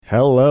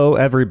Hello,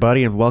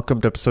 everybody, and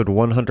welcome to episode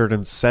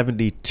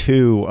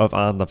 172 of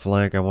On the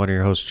Flank. I'm one of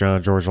your hosts,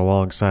 John George,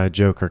 alongside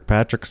Joe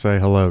Kirkpatrick. Say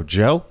hello,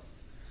 Joe.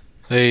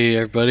 Hey,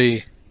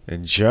 everybody.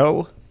 And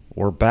Joe,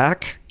 we're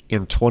back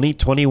in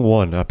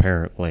 2021,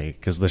 apparently,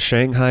 because the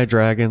Shanghai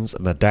Dragons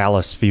and the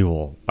Dallas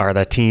Fuel are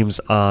the teams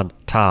on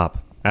top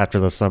after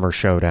the summer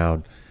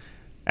showdown.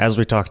 As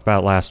we talked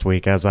about last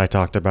week, as I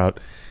talked about,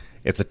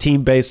 it's a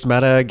team-based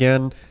meta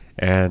again,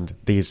 and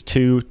these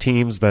two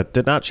teams that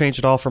did not change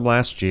at all from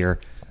last year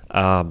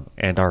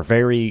and are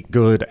very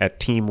good at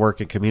teamwork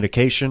and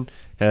communication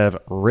have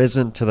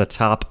risen to the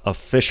top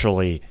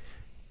officially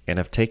and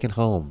have taken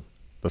home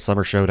the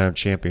Summer Showdown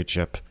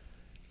Championship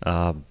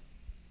in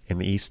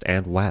the East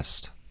and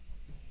West.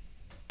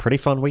 Pretty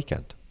fun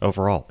weekend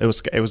overall. It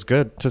was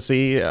good to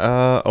see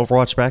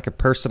Overwatch back in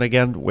person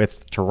again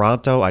with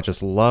Toronto. I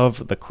just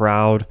love the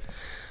crowd.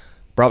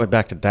 Brought me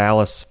back to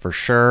Dallas for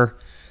sure.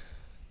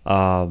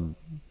 And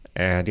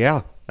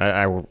yeah,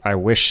 I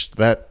wish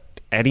that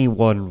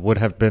anyone would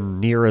have been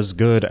near as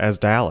good as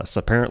Dallas.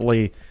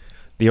 Apparently,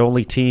 the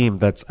only team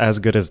that's as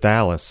good as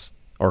Dallas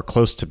or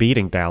close to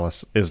beating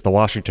Dallas is the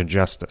Washington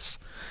Justice,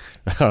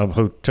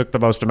 who took the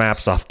most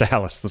maps off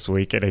Dallas this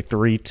week in a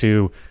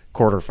 3-2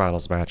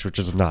 quarterfinals match, which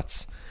is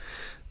nuts.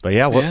 But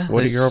yeah, what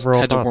are your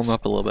overall thoughts? Had to warm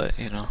up a little bit,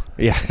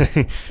 Yeah,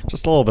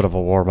 just a little bit of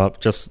a warm up,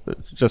 just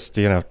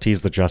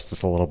tease the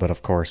Justice a little bit,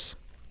 of course.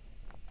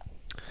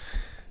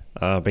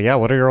 But yeah,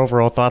 what are your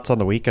overall thoughts on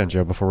the weekend,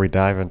 Joe, before we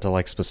dive into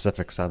like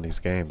specifics on these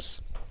games?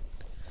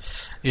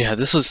 Yeah,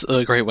 this was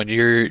a great one.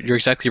 You're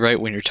exactly right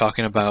when you're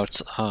talking about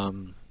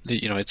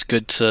it's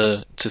good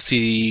to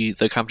see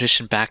the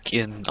competition back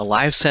in a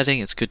live setting.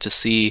 It's good to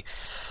see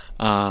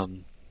back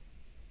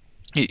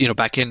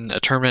in a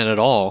tournament at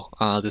all.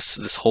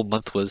 This whole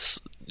month was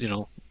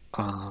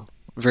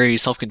very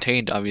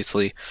self-contained,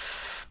 obviously,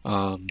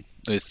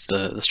 with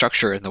the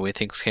structure and the way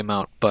things came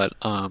out, but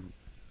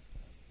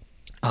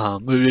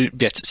to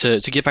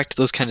get back to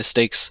those kind of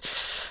stakes,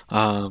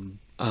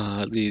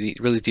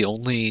 the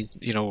only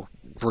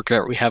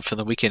regret we have from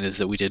the weekend is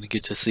that we didn't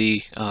get to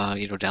see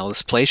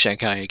Dallas play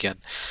Shanghai again.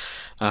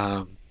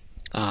 At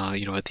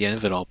the end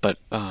of it all, but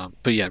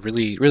yeah,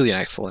 really an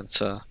excellent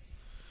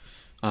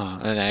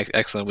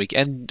week,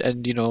 and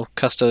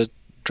Custa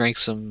drank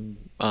some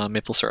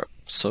maple syrup,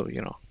 so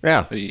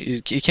Yeah,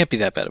 it can't be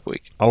that bad of a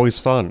week. Always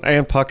fun.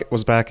 And Puckett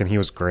was back, and he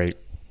was great.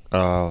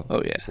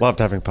 Oh yeah, loved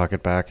having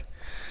Puckett back.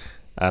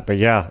 But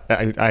yeah,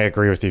 I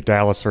agree with you.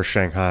 Dallas or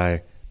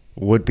Shanghai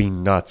would be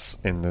nuts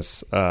in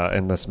this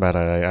meta.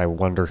 I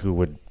wonder who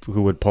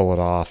would pull it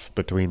off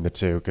between the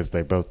two, because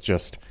they both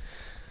just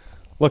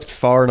looked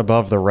far and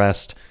above the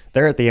rest.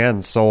 There at the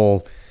end,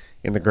 Seoul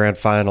in the grand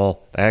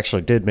final, they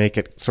actually did make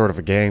it sort of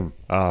a game,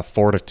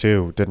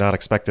 4-2. Did not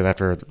expect it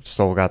after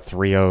Seoul got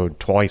 3-0'd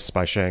twice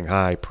by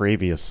Shanghai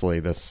previously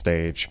this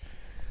stage.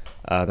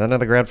 Then in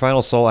the grand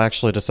final, Seoul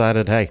actually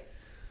decided, hey,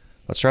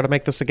 let's try to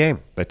make this a game.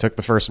 They took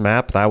the first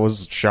map. That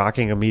was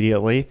shocking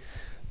immediately.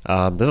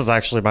 This is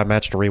actually my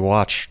match to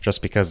rewatch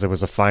just because it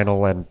was a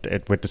final and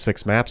it went to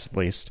 6 maps at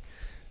least.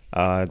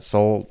 And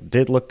Seoul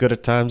did look good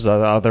at times.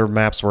 Other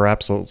maps were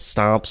absolute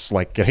stomps,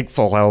 like getting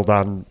full held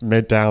on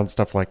mid-down,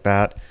 stuff like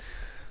that.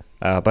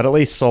 But at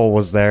least Seoul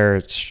was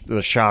there.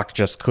 The Shock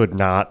just could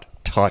not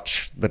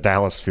touch the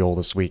Dallas Fuel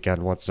this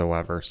weekend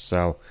whatsoever.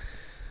 So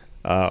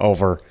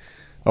over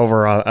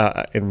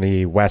in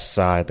the west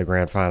side, the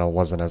grand final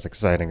wasn't as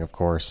exciting, of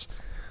course.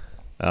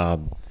 I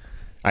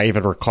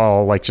even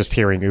recall like just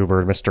hearing Uber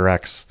and Mr.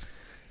 X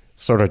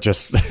sort of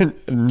just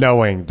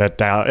knowing that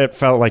it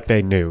felt like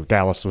they knew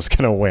Dallas was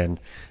going to win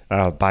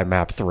by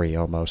map 3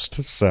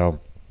 almost. So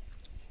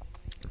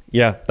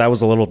yeah, that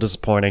was a little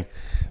disappointing.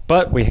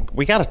 But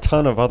we got a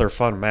ton of other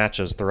fun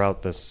matches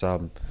throughout this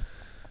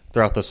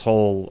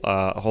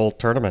whole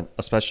tournament,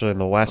 especially in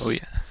the West. Oh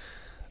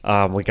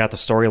yeah. We got the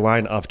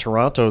storyline of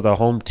Toronto, the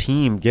home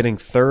team, getting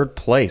 3rd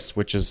place,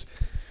 which has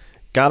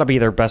got to be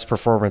their best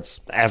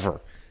performance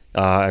ever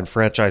in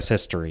franchise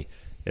history,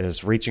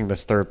 is reaching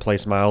this 3rd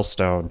place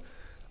milestone.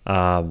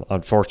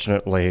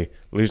 Unfortunately,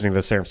 losing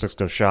the San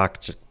Francisco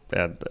Shock,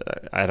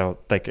 I don't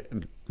think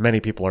many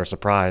people are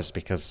surprised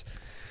because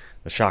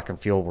the Shock and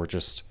Fuel were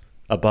just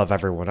above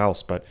everyone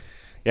else. But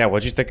yeah,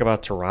 what do you think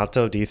about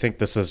Toronto? Do you think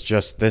this is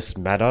just this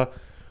meta?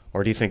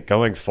 Or do you think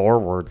going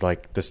forward,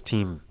 like this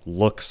team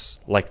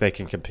looks like they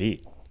can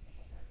compete?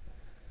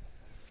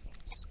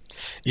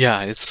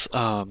 Yeah, it's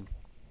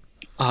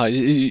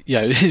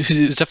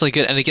it's definitely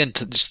good. And again,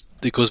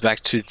 it goes back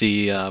to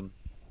the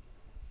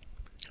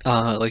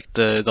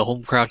the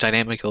home crowd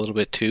dynamic a little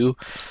bit too.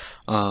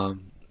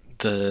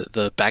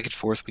 The back and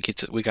forth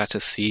we got to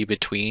see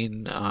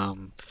between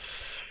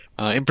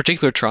in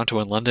particular Toronto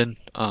and London,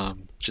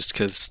 just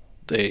because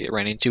they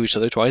ran into each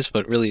other twice,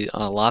 but really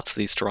lots of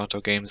these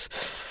Toronto games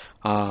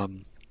were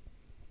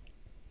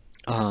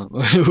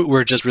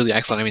just really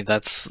excellent. I mean,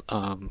 that's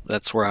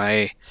where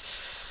I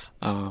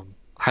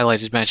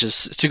highlighted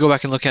matches to go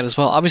back and look at as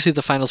well. Obviously,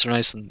 the finals are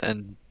nice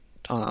and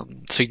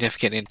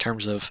significant in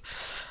terms of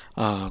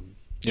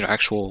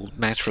actual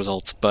match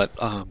results, but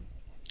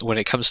when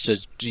it comes to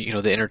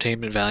the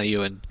entertainment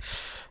value and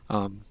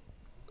um,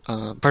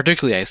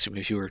 particularly, I assume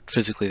if you were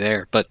physically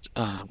there, but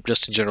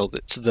just in general,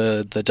 it's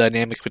the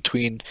dynamic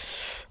between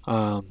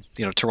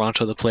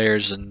Toronto the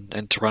players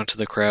and Toronto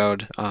the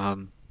crowd.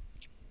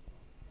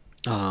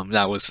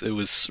 It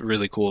was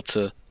really cool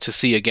to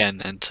see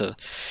again and to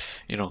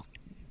you know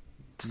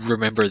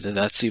remember that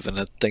that's even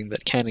a thing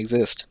that can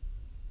exist.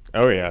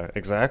 Oh yeah,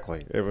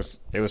 exactly. It was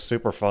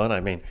super fun. I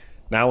mean,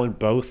 now in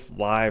both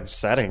live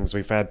settings,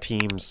 we've had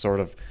teams sort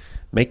of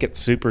make it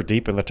super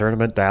deep in the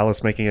tournament.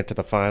 Dallas making it to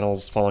the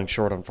finals, falling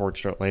short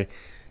unfortunately,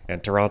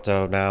 and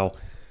Toronto now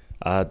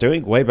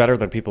doing way better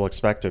than people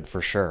expected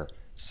for sure.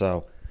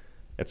 So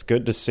it's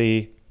good to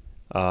see.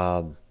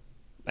 Um,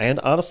 and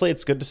honestly,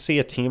 it's good to see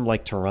a team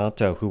like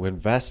Toronto who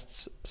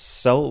invests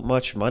so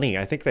much money.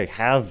 I think they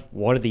have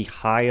one of the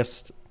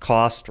highest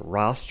cost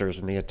rosters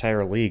in the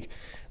entire league.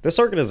 This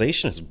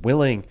organization is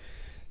willing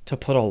to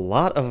put a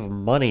lot of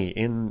money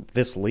in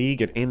this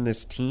league and in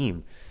this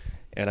team.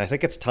 And I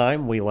think it's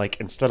time we like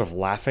instead of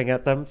laughing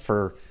at them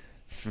for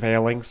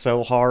failing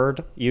so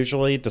hard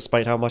usually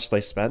despite how much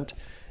they spent,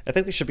 I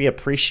think we should be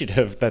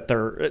appreciative that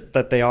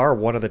they are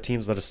one of the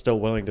teams that is still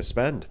willing to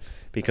spend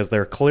because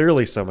there are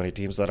clearly so many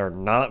teams that are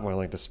not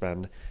willing to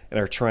spend and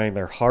are trying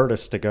their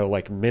hardest to go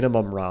like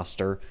minimum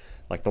roster,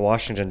 like the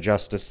Washington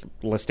Justice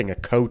listing a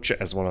coach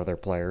as one of their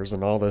players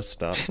and all this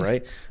stuff,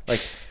 right?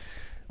 Like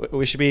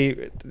we should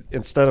be,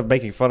 instead of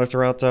making fun of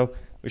Toronto,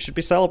 we should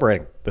be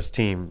celebrating this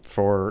team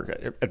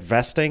for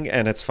investing,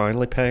 and it's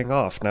finally paying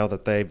off now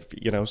that they've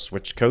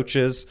switched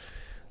coaches.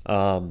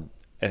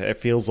 It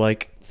feels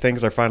like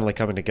things are finally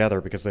coming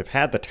together because they've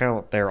had the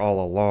talent there all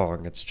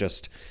along. It's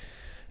just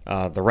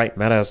the right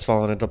meta has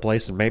fallen into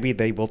place, and maybe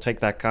they will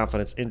take that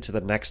confidence into the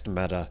next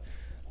meta,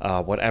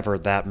 whatever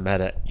that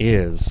meta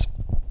is.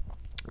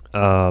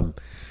 And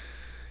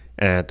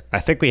I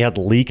think we had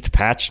leaked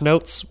patch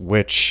notes,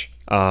 which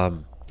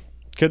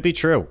could be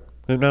true.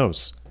 Who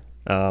knows?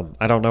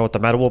 I don't know what the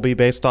meta will be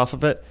based off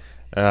of it,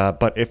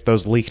 but if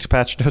those leaked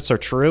patch notes are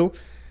true,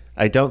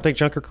 I don't think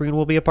Junker Queen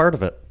will be a part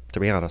of it, to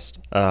be honest.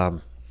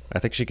 I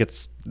think she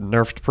gets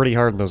nerfed pretty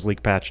hard in those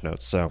leaked patch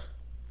notes, so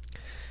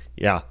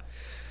yeah,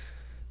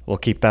 we'll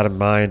keep that in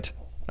mind.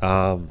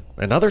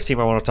 Another team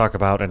I want to talk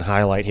about and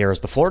highlight here is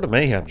the Florida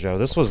Mayhem, Joe.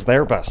 This was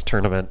their best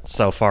tournament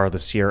so far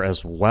this year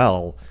as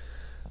well.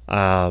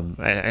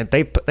 And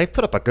they've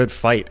put up a good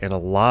fight in a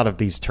lot of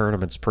these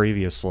tournaments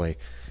previously,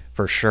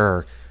 for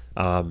sure.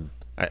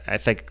 I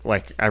think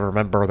like I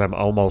remember them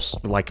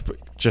almost like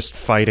just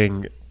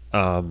fighting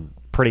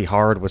pretty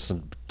hard with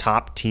some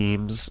top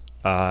teams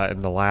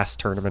in the last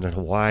tournament in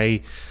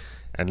Hawaii,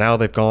 and now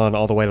they've gone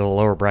all the way to the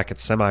lower bracket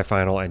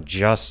semifinal and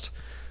just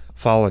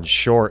fallen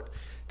short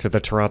to the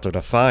Toronto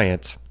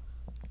Defiant.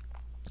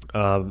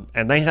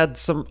 And they had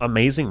some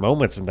amazing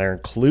moments in there,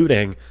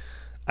 including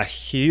a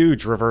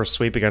huge reverse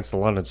sweep against the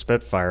London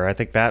Spitfire. I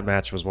think that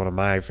match was one of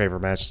my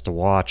favorite matches to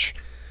watch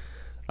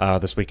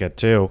this weekend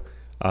too.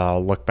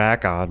 Look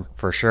back on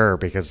for sure,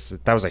 because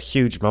that was a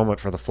huge moment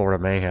for the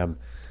Florida Mayhem,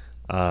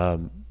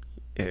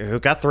 who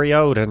got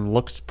 3-0'd and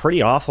looked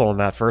pretty awful in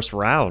that first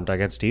round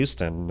against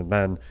Houston, and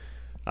then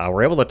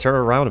were able to turn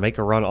around and make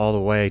a run all the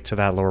way to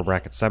that lower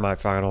bracket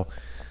semifinal.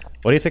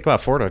 What do you think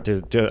about Florida?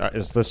 Do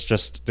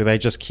they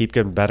just keep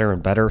getting better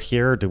and better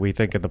here? Do we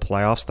think in the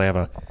playoffs they have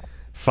a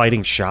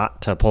fighting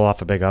shot to pull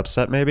off a big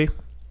upset, maybe?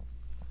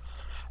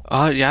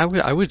 Yeah,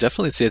 I would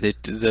definitely say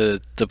that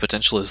the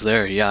potential is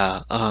there.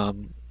 Yeah.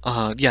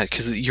 Yeah,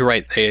 because you're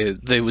right.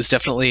 They was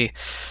definitely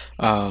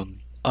a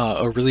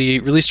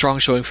really strong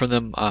showing from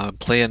them,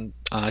 playing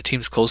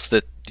teams close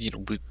that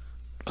we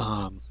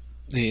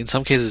in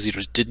some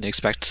cases didn't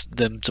expect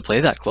them to play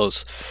that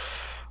close.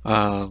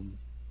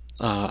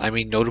 I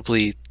mean,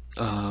 notably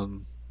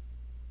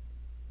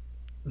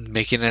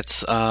making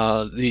it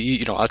out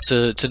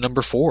to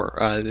number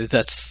 4.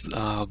 That's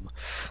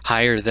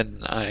higher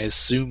than I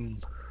seem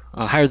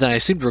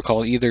to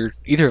recall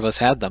either of us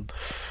had them.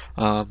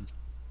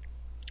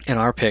 In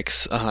our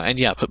picks, and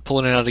yeah,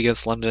 pulling it out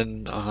against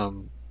London,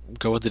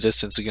 going the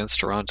distance against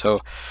Toronto.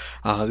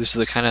 These are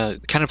the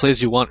kind of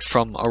plays you want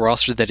from a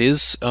roster that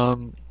is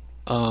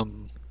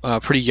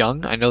pretty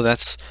young. I know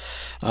that's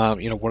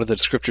one of the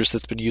descriptors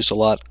that's been used a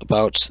lot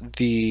about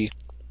the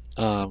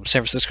San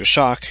Francisco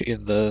Shock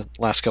in the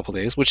last couple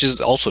of days, which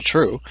is also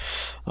true.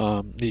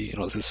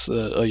 This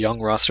a young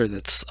roster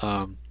that's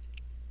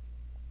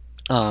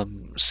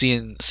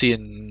seeing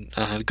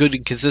good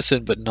and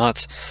consistent, but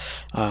not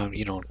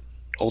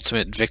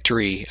ultimate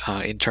victory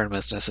in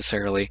tournaments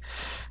necessarily.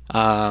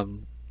 But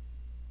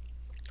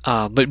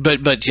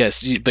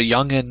yes, but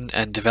young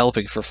and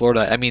developing for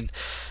Florida. I mean,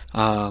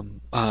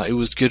 it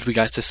was good. We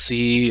got to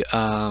see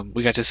Sir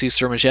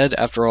Majed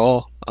after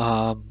all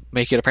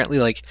make it apparently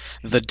like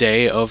the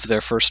day of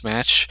their first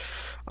match.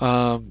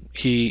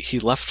 He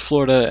left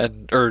Florida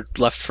or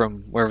left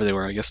from wherever they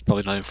were. I guess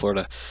probably not in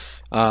Florida.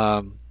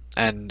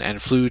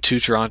 And flew to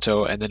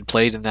Toronto and then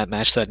played in that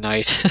match that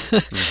night.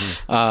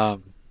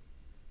 Mm-hmm.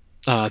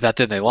 That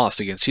then they lost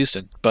against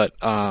Houston, but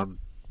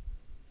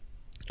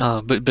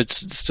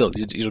Still,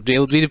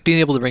 being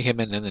able to bring him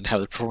in and then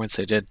have the performance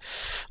they did,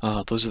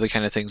 those are the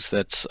kind of things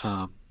that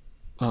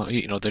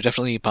they're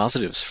definitely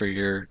positives for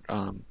your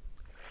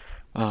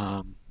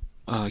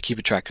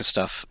keeping track of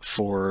stuff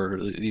for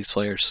these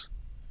players.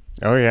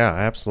 Oh yeah,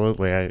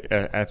 absolutely.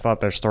 I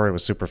thought their story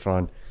was super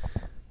fun,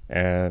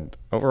 and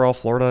overall,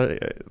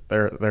 Florida,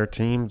 they're a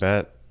team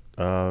that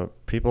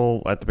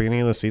people at the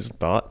beginning of the season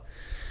thought,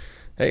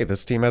 hey,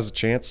 this team has a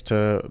chance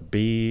to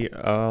be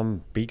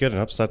good and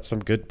upset some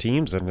good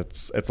teams, and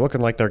it's looking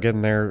like they're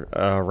getting there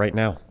right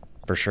now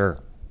for sure.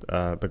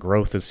 The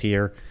growth is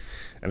here,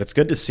 and it's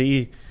good to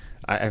see.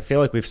 I feel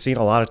like we've seen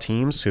a lot of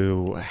teams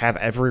who have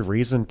every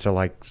reason to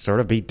like sort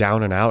of be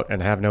down and out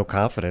and have no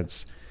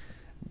confidence,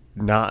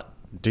 not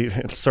do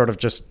sort of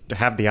just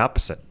have the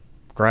opposite,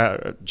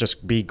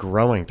 just be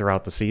growing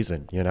throughout the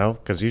season,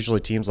 because usually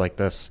teams like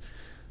this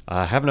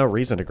have no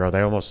reason to grow. They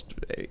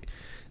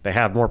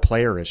have more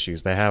player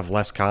issues. They have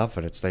less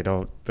confidence. They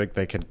don't think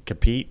they can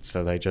compete,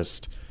 so they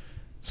just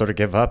sort of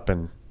give up.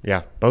 And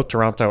yeah, both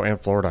Toronto and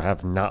Florida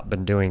have not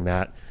been doing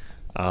that,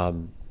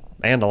 and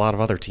a lot of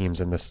other teams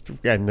in this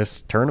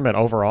tournament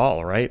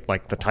overall, right?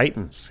 Like the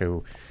Titans,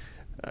 who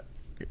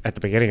at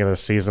the beginning of the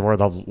season were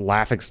the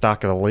laughing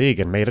stock of the league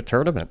and made a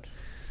tournament,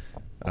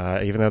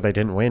 even though they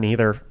didn't win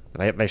either.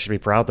 They should be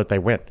proud that they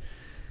went.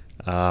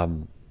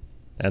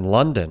 And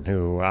London,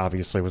 who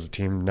obviously was a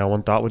team no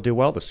one thought would do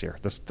well this year.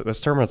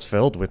 This tournament's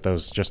filled with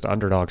those just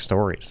underdog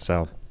stories.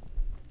 So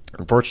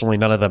unfortunately,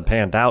 none of them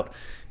panned out,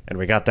 and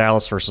we got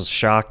Dallas versus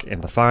Shock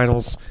in the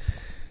finals,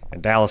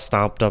 and Dallas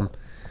stomped them.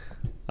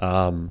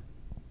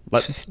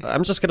 But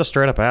I'm just gonna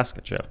straight up ask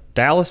it, Joe.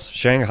 Dallas,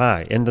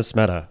 Shanghai in this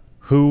meta,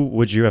 who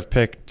would you have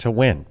picked to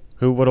win?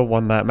 Who would have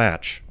won that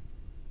match?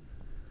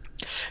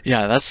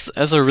 Yeah,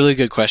 that's a really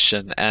good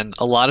question, and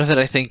a lot of it,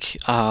 I think.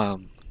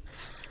 Well,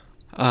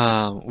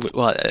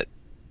 it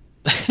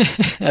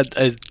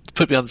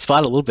put me on the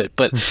spot a little bit,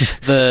 but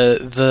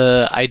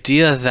the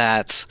idea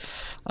that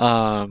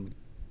it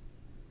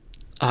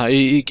kind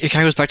of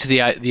goes back to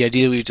the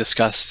idea we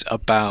discussed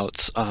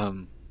about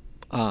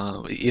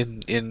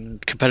in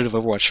competitive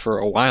Overwatch for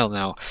a while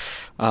now,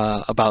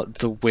 about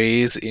the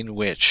ways in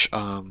which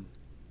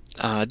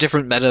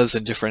different metas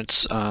and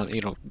different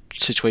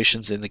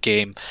situations in the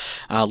game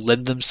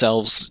lend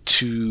themselves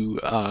to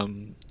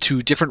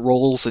different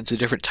roles and to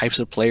different types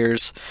of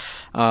players,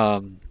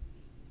 and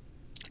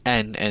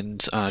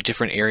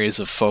different areas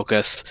of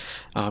focus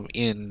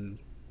in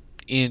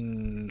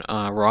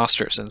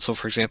rosters. And so,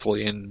 for example,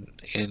 in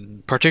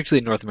particularly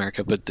in North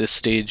America, but this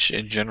stage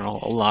in general,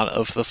 a lot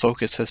of the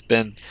focus has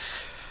been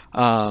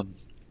on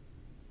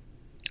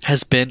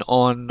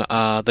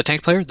the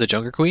tank player, the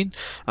Jungle Queen,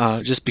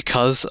 just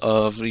because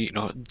of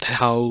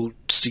how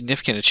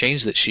significant a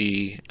change that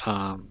she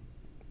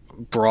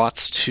brought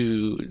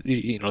to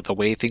the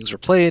way things are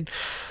played,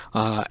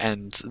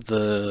 and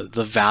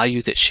the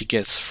value that she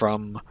gets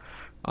from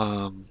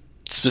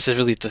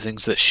specifically the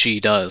things that she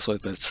does,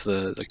 whether it's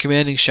the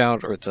commanding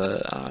shout or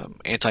the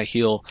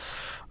anti-heal,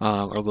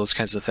 or those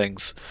kinds of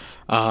things.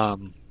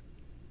 And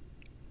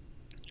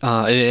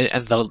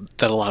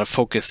that a lot of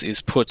focus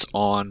is put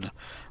on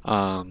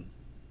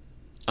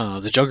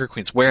the Jungle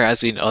Queens,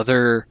 whereas in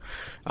other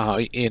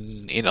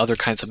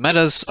kinds of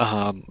metas,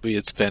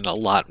 it's been a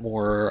lot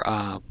more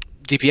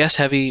DPS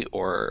heavy,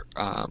 or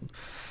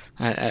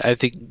I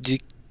think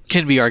it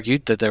can be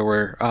argued that there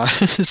were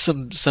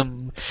some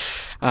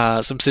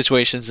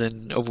situations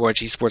in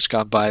Overwatch esports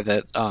gone by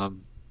that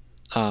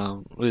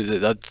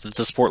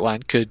the support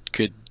line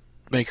could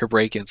make or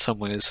break in some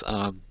ways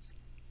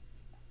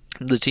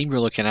the team you're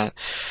looking at.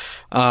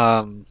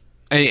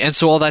 And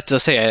so all that to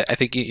say, I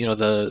think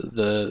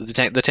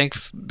the tank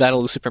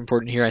battle is super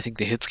important here. I think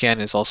the hit scan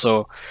is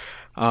also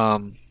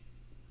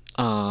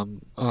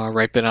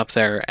right been up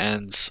there,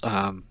 and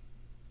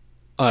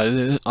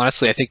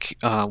honestly, I think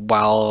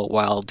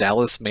while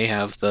Dallas may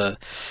have the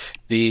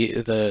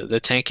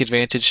tank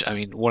advantage, I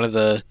mean, one of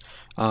the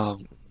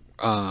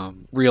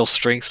real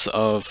strengths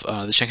of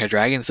the Shanghai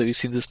Dragons that we've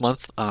seen this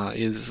month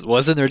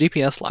was in their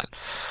DPS line,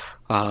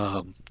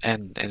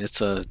 and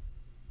it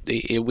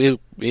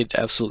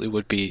absolutely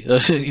would be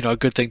a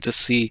good thing to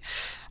see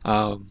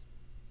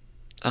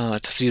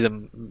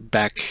them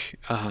back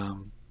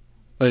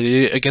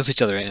against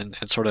each other, and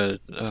sort of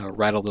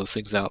rattle those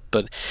things out.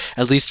 But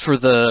at least for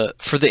the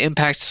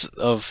impacts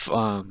of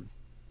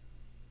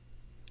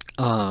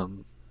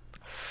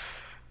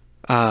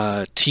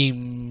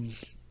team,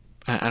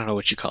 I don't know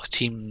what you call it,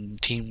 team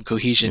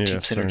cohesion, team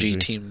synergy,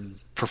 team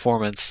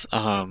performance,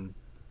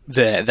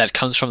 that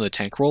comes from the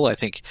tank role. I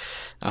think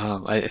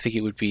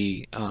it would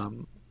be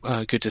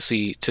good to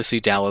see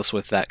Dallas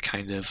with that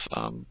kind of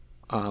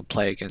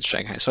play against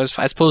Shanghai. So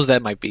I suppose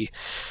that might be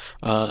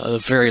a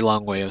very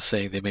long way of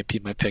saying they might be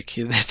my pick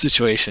in that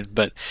situation,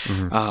 but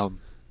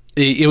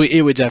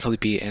it would definitely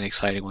be an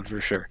exciting one for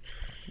sure.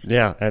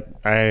 Yeah,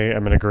 I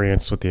am in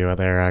agreement with you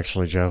there,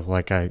 actually, Joe.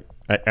 Like I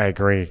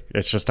agree.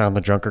 It's just on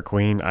the Junker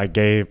Queen.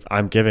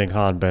 I'm giving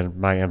Hanbin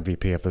my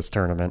MVP of this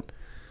tournament.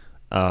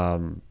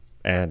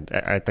 And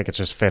I think it's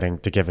just fitting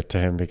to give it to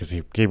him because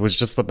he was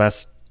just the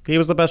best. He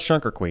was the best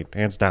Junker Queen,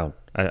 hands down.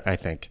 I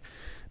think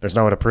there's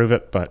no way to prove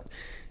it, but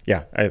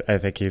yeah, I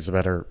think he's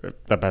the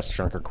best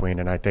Junker Queen,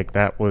 and I think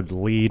that would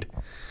lead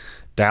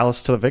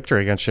Dallas to the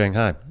victory against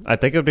Shanghai. I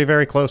think it would be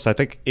very close. I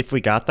think if we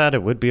got that,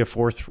 it would be a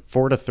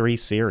 4-3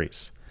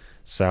 series.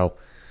 So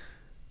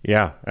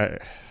yeah,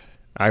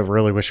 I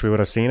really wish we would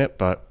have seen it,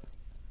 but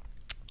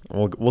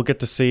we'll get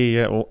to see.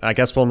 I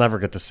guess we'll never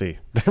get to see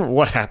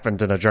what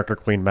happened in a Junker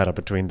Queen meta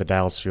between the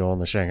Dallas Fuel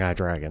and the Shanghai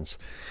Dragons,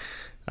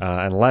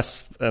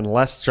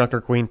 unless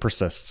Junker Queen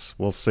persists.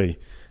 We'll see,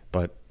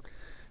 but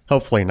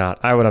hopefully not.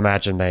 I would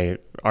imagine they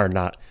are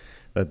not.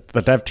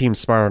 The dev team's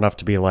smart enough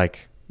to be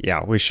like,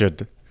 yeah, we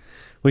should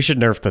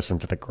nerf this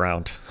into the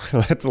ground.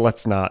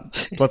 let's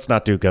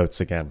not do goats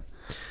again.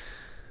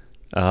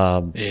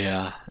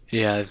 Yeah.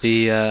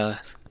 The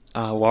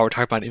while we're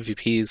talking about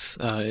MVPs,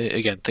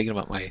 again, thinking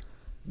about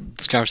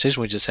this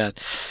conversation we just had,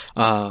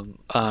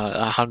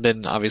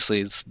 Hanbin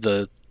obviously is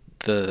the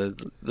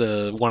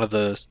one of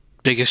the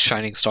biggest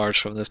shining stars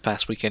from this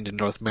past weekend in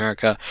North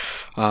America,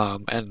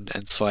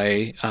 and so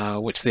I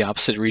went to the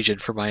opposite region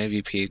for my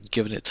MVP,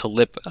 giving it to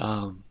Lip.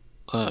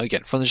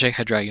 Again, from the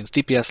Shanghai Dragons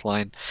DPS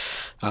line,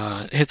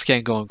 hit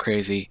scan going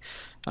crazy,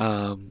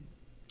 and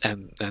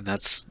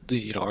that's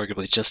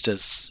arguably just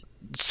as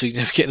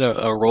significant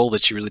a role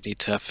that you really need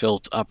to have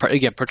filled.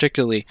 Again,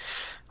 particularly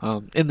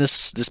in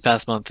this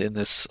past month, in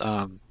this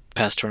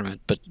past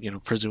tournament, but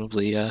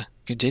presumably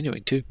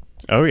continuing too.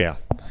 Oh yeah,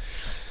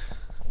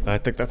 I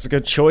think that's a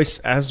good choice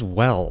as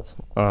well.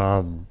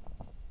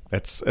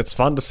 It's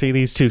fun to see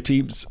these two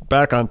teams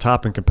back on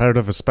top and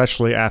competitive,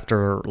 especially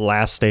after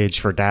last stage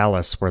for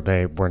Dallas, where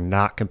they were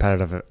not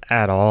competitive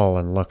at all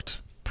and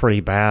looked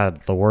pretty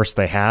bad, the worst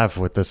they have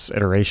with this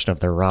iteration of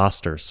their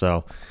roster.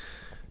 So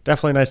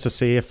definitely nice to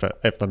see if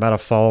the meta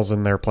falls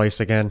in their place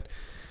again,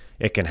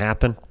 it can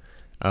happen.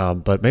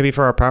 But maybe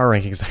for our power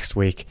rankings next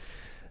week,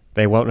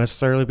 they won't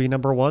necessarily be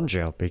number one,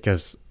 Joe,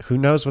 because who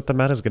knows what the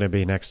meta is going to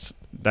be next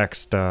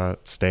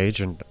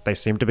stage, and they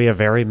seem to be a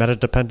very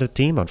meta-dependent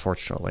team,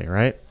 unfortunately,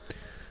 right?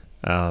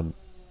 But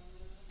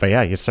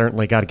yeah, you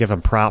certainly got to give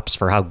them props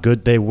for how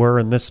good they were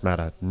in this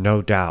meta,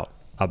 no doubt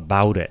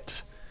about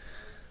it.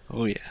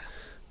 Oh yeah.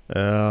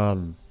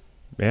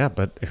 Yeah,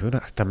 but who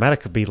knows? The meta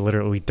could be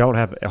literally. We don't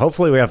have.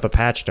 Hopefully, we have the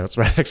patch notes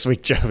by next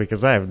week, Joe,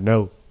 because I have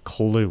no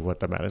clue what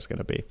the meta is going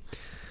to be.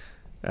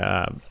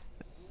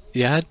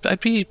 Yeah, I'd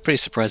be pretty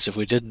surprised if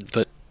we didn't,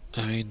 but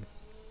I mean,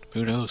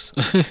 who knows?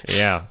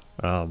 Yeah.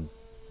 I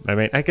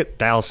mean,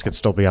 Dallas could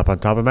still be up on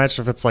top.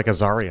 Imagine if it's like a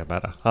Zarya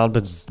meta.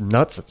 Hanbin's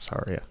nuts at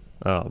Zarya.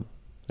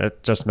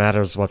 It just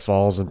matters what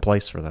falls in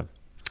place for them.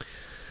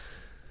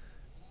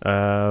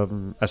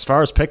 As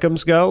far as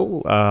pick'ems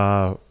go,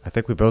 I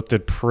think we both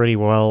did pretty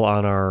well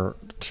on our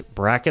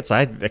brackets.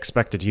 I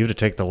expected you to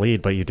take the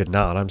lead, but you did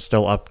not. I'm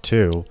still up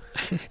 2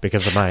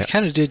 because of my I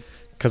kind of did.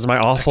 Because of my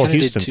awful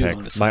Houston too, pick.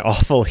 honestly. My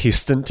awful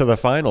Houston to the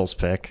finals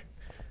pick,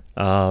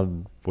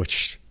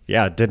 which,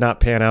 yeah, did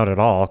not pan out at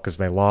all because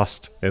they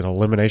lost in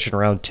elimination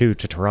round 2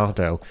 to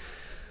Toronto.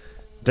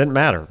 Didn't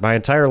matter. My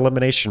entire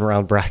elimination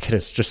round bracket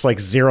is just like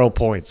 0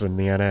 points in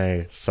the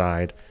NA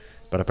side.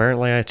 But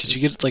apparently Did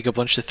you get like a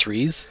bunch of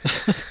 3s?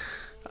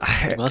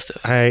 You must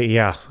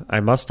have. I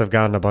must have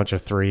gotten a bunch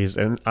of 3s.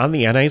 And on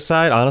the NA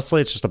side,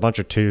 honestly, it's just a bunch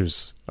of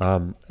 2s.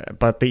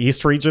 But the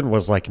East region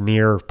was like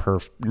near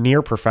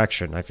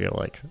perfection, I feel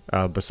like,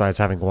 besides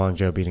having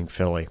Guangzhou beating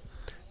Philly.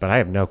 But I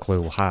have no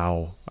clue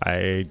how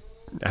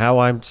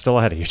I'm still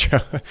ahead of you, Joe.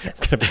 I'm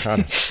going to be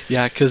honest.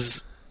 Yeah,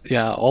 because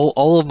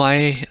all of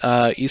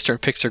my Eastern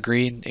picks are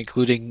green,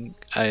 including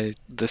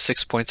the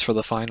 6 points for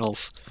the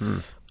finals.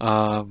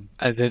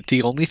 And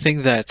the only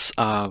thing that's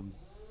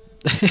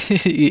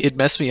it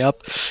messed me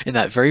up in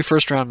that very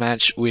first round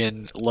match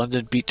when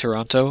London beat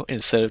Toronto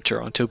instead of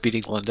Toronto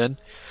beating London,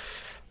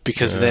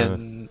 because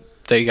then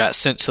they got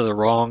sent to the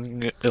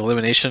wrong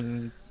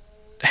elimination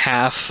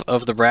half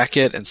of the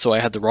bracket, and so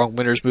I had the wrong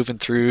winners moving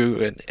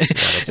through, and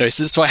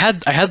so I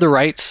had the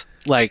right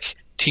like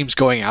teams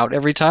going out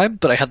every time,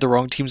 but I had the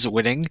wrong teams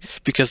winning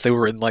because they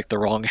were in like the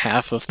wrong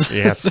half of the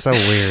Yeah, it's so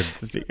weird.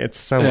 It's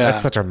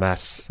such a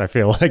mess. I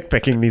feel like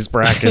picking these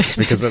brackets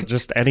because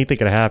just anything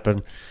can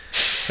happen.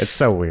 It's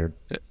so weird.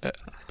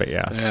 But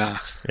yeah.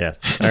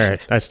 All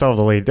right, I still have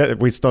the lead.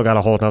 We still got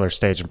a whole another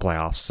stage in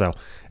playoffs, so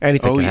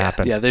anything can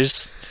happen.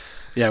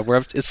 We're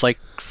up. It's like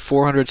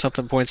 400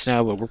 something points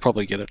now, but we'll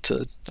probably get up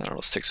to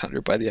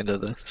 600 by the end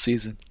of the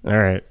season. All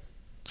right,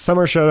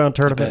 Summer Showdown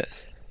tournament.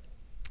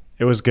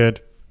 It was good.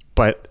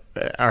 But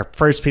our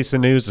first piece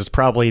of news is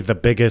probably the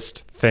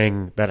biggest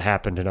thing that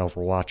happened in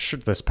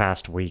Overwatch this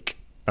past week.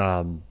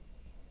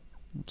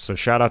 So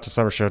shout out to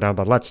Summer Showdown,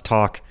 but let's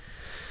talk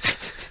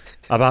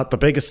about the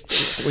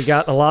biggest. We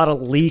got a lot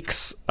of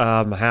leaks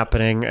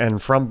happening,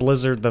 and from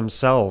Blizzard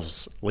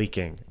themselves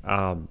leaking.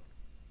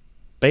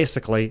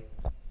 Basically,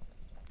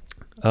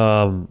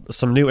 some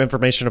new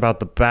information about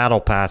the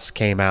Battle Pass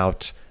came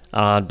out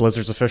on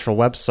Blizzard's official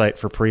website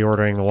for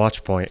pre-ordering the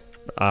Watchpoint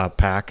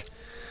pack.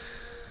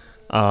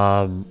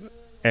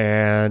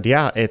 And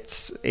yeah,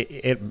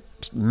 it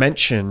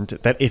mentioned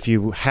that if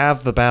you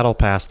have the battle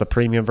pass, the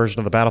premium version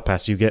of the battle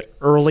pass, you get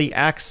early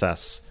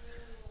access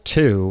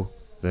to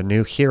the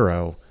new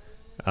hero,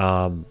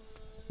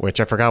 which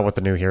I forgot what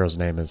the new hero's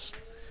name is.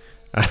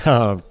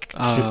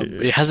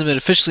 It hasn't been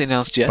officially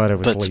announced yet,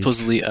 but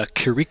supposedly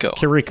Kiriko.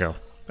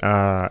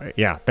 Kiriko.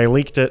 Yeah, they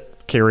leaked it.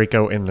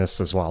 Kiriko in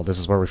this as well. This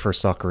is where we first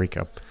saw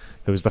Kiriko,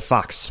 who's the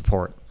Fox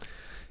support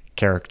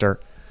character.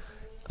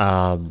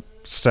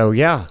 So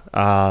yeah,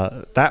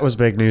 that was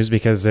big news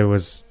because it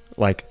was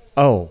like,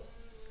 oh,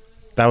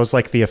 that was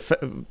like the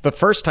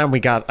first time we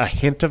got a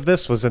hint of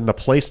this was in the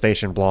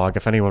PlayStation blog,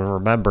 if anyone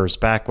remembers,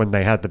 back when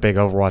they had the big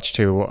Overwatch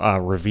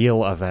 2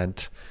 reveal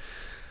event.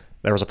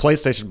 There was a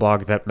PlayStation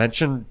blog that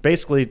mentioned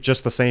basically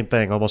just the same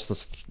thing,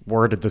 almost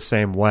worded the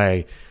same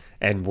way,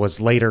 and was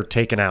later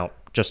taken out,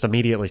 just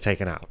immediately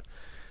taken out.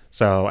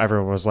 So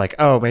everyone was like,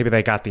 oh, maybe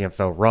they got the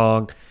info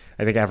wrong.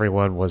 I think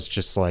everyone was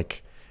just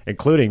like,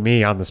 including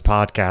me on this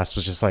podcast,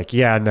 was just like,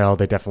 yeah, no,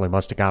 they definitely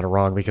must have got it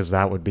wrong, because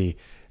that would be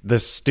the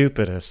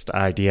stupidest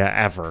idea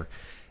ever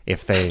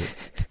if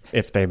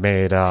they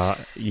made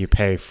you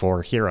pay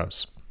for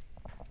heroes.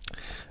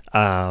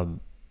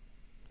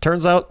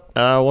 Turns out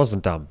it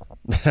wasn't dumb.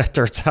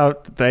 Turns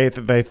out they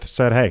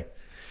said, hey,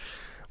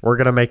 we're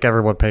going to make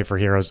everyone pay for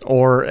heroes.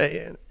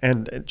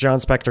 And John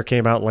Spector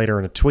came out later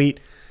in a tweet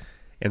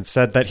and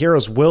said that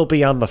heroes will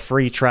be on the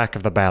free track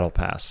of the battle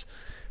pass,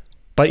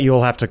 but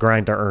you'll have to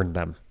grind to earn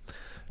them.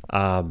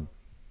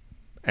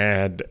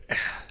 And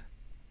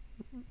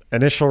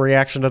initial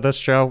reaction to this,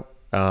 Joe,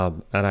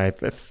 and I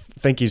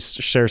think you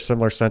share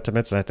similar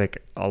sentiments, and I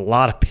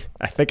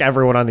think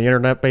everyone on the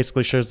internet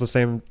basically shares the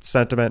same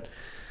sentiment.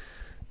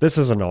 This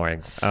is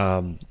annoying,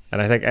 and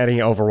I think any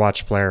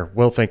Overwatch player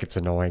will think it's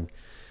annoying.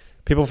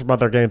 People from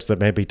other games that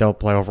maybe don't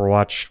play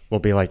Overwatch will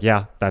be like,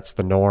 yeah, that's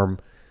the norm.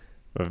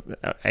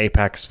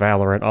 Apex,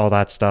 Valorant, all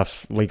that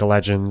stuff. League of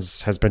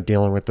Legends has been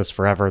dealing with this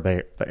forever.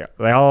 They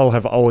all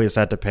have always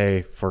had to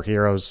pay for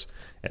heroes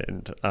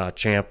and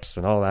champs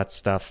and all that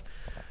stuff.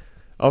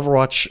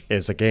 Overwatch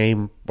is a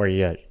game where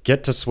you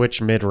get to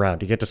switch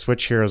mid-round. You get to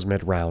switch heroes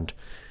mid-round.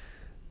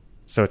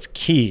 So it's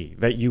key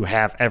that you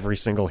have every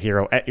single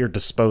hero at your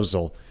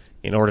disposal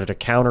in order to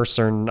counter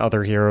certain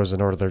other heroes,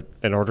 in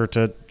order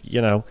to,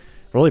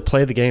 really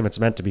play the game it's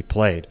meant to be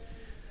played.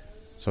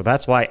 So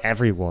that's why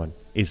everyone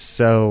is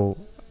so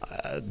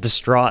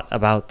distraught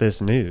about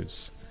this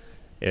news.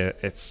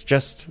 It's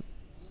just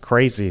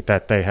crazy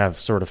that they have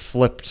sort of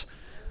flipped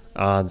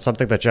on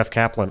something that Jeff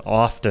Kaplan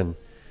often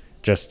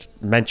just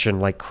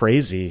mentioned like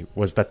crazy,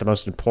 was that the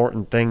most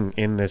important thing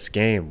in this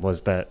game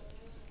was that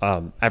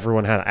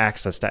everyone had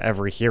access to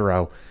every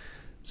hero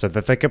so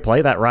that they could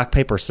play that rock,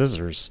 paper,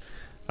 scissors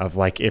of,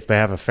 like, if they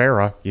have a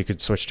Pharah, you could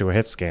switch to a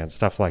hit scan,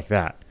 stuff like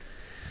that.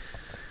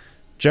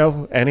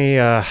 Joe,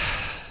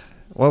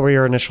 what were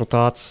your initial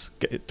thoughts?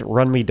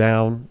 Run me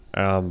down.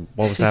 What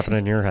was happening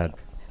in your head?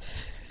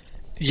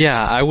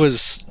 Yeah, I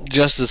was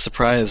just as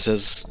surprised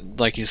as,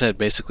 like you said,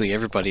 basically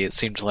everybody, it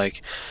seemed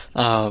like.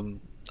 And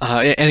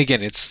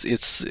again,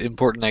 it's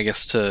important, I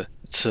guess, to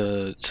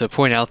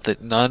point out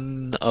that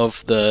none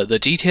of the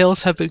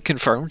details have been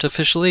confirmed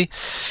officially.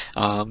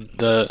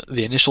 The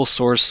initial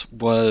source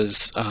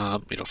was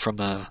from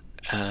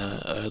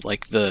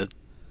like the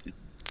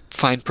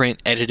fine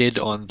print edited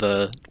on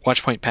the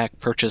Watchpoint Pack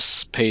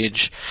purchase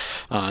page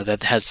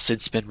that has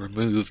since been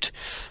removed.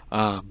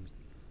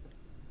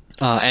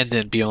 And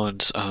then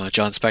beyond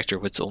John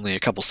Spector, with only a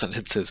couple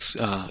sentences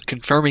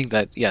confirming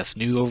that, yes,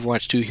 new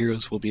Overwatch 2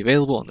 heroes will be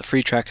available on the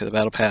free track of the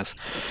Battle Pass.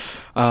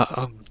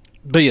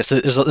 But yes,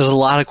 there's a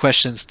lot of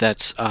questions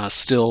that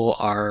still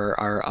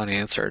are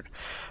unanswered.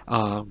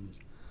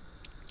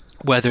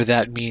 Whether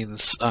that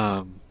means,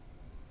 the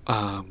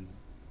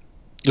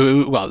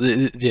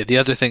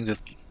other thing that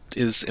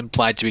is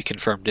implied to be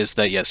confirmed is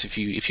that, yes, if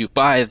you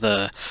buy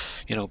the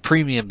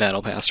premium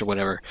battle pass or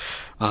whatever,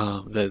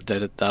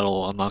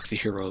 that'll unlock the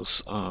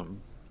heroes,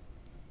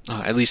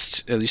 at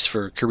least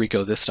for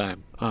Kiriko this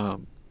time,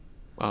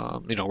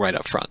 right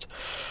up front.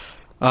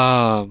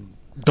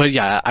 But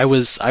yeah, I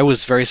was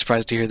very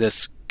surprised to hear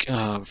this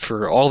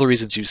for all the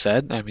reasons you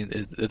said. I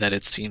mean, that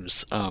it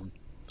seems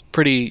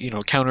pretty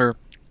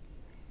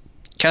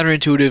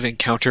counterintuitive and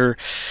counter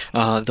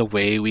the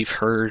way we've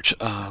heard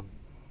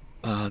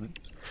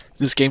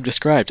this game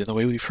described, and the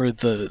way we've heard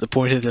the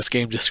point of this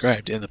game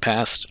described in the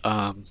past,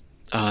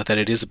 that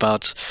it is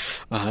about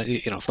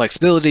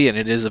flexibility, and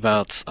it is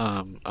about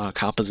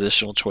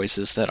compositional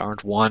choices that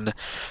aren't won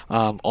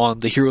on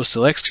the hero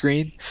select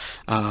screen.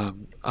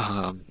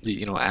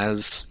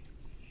 As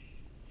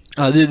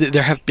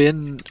there have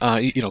been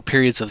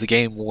periods of the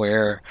game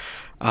where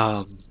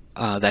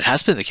that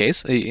has been the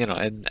case,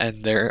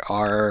 and there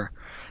are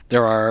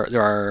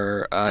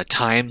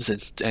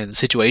times and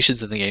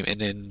situations in the game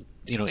and in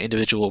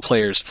individual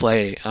players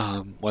play,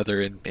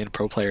 whether in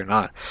pro play or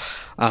not,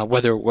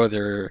 where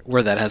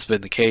that has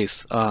been the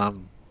case. But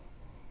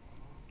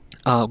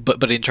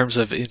in terms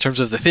of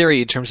the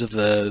theory, in terms of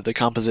the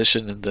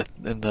composition and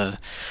the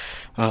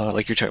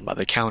like you're talking about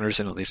the counters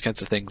and all these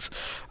kinds of things.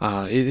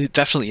 It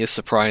definitely is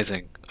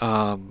surprising.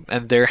 And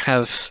there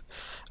have,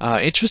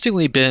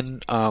 interestingly,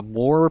 been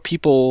more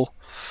people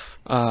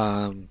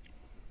um,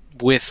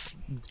 with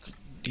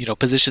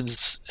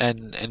positions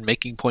and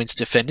making points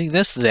defending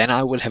this than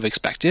I would have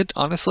expected,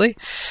 honestly.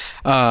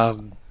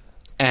 Um,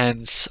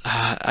 and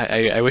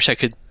I wish I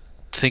could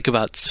think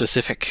about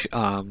specific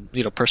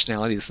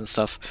personalities and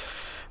stuff.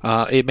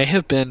 It may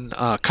have been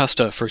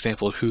Custa, for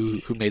example,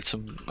 who made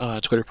some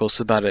Twitter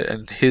posts about it,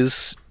 and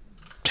his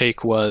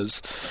take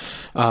was,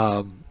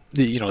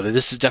 that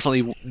this is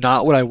definitely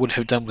not what I would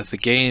have done with the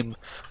game,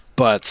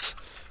 but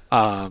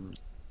um,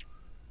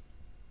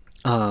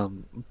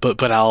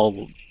 but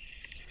I'll,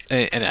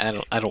 and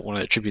I don't want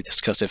to attribute this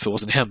to Custa if it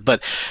wasn't him,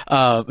 but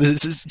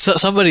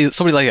somebody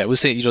like that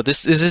was saying,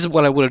 this isn't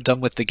what I would have done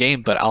with the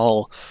game, but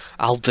I'll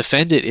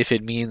defend it if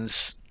it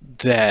means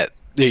that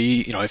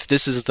if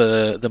this is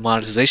the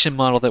monetization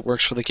model that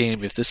works for the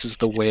game, if this is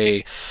the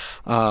way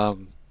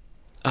um,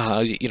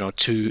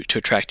 to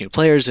attract new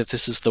players, if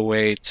this is the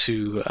way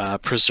to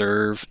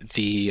preserve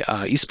the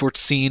esports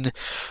scene,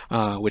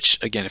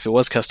 which again, if it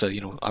was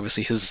Custa,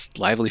 obviously his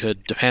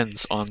livelihood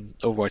depends on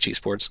Overwatch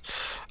esports.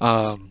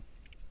 Um,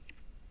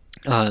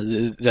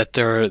 that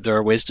there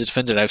are ways to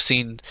defend it. I've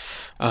seen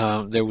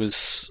there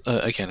was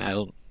again, I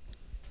don't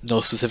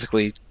know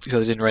specifically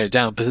because I didn't write it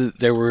down, but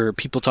there were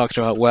people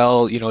talking about,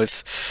 well,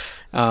 if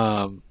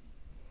um,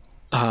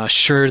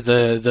 sure,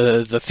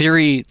 the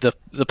theory,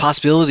 the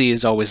possibility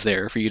is always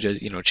there for you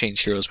to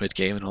change heroes mid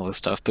game and all this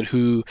stuff, but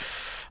who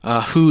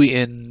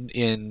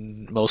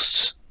in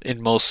most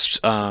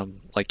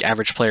like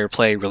average player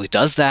play really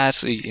does that?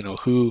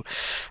 Who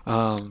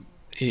um,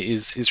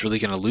 is really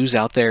going to lose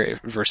out there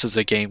versus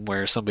a game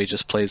where somebody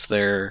just plays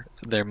their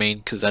main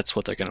because that's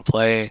what they're going to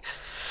play.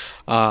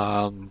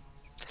 Um,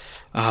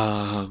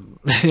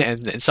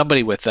 and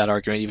somebody with that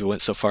argument even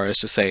went so far as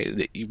to say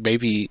that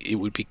maybe it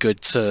would be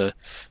good to,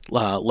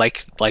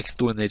 like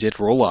when they did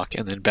Rollock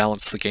and then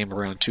balance the game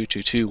around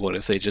 2-2-2. What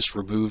if they just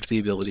removed the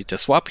ability to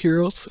swap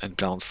heroes and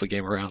balance the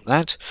game around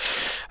that?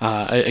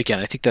 Again,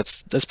 I think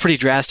that's pretty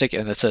drastic,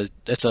 and that's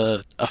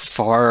a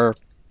far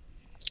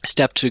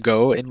step to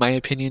go, in my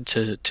opinion,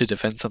 to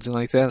defend something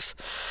like this.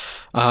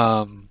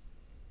 Um,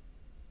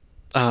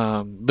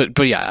 but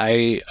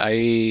yeah,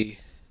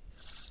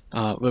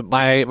 but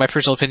my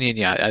personal opinion,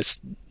 yeah,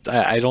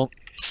 I don't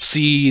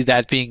see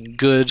that being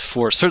good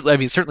for certainly. I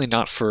mean, certainly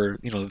not for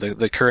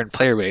the current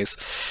player base,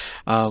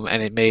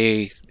 and it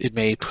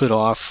may put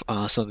off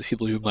some of the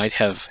people who might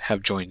have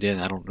joined in.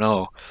 I don't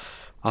know.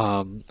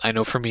 I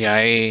know for me,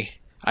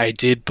 I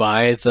did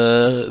buy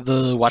the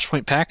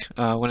Watchpoint pack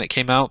when it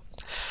came out,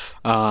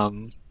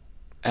 um,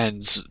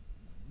 and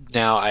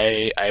now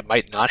I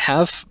might not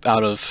have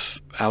out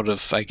of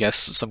I guess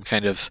some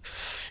kind of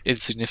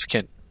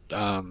insignificant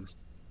um,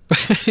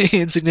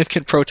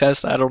 insignificant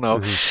protest. I don't know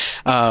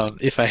Hmm.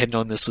 if I had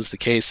known this was the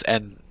case.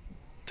 And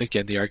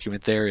again, the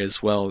argument there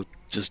is, well,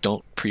 just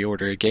don't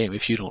pre-order a game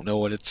if you don't know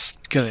what it's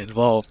going to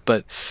involve.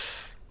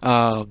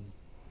 Um,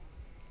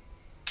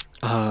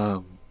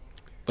 um,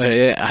 but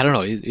I don't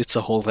know. It's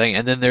a whole thing.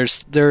 And then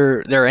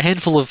there are a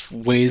handful of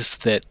ways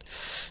that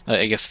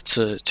I guess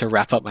to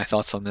wrap up my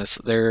thoughts on this,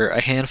 there are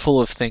a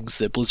handful of things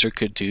that Blizzard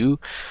could do,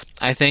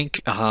 I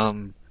think,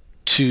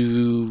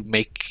 to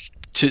make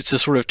to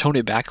sort of tone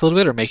it back a little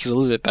bit or make it a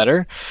little bit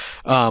better,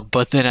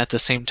 but then at the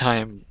same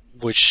time,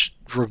 which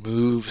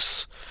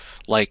removes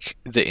like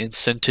the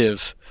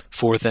incentive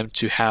for them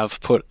to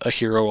have put a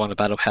hero on a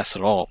battle pass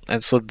at all.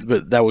 And so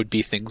but that would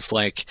be things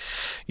like,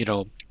 you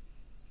know,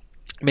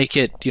 make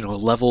it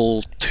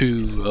level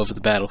 2 of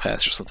the battle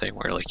pass or something,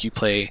 where like you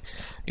play,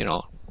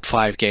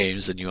 5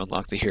 games and you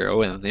unlock the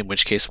hero, and in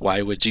which case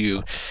why would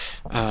you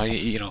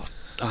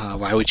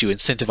why would you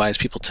incentivize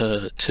people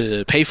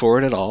to pay for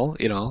it at all,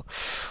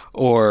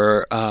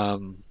 or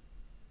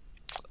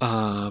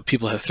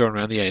people have thrown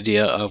around the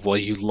idea of, well,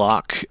 you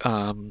lock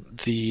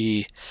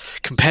the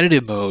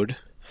competitive mode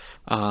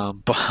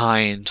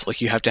behind,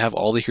 like, you have to have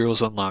all the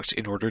heroes unlocked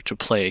in order to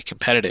play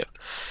competitive,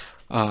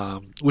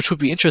 which would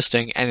be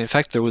interesting. And in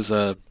fact, there was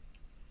a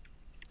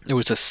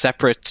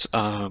separate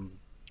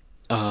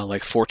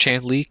like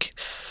 4chan leak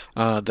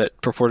that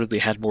purportedly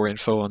had more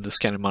info on this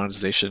kind of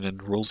monetization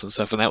and rules and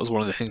stuff, and that was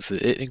one of the things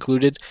that it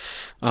included,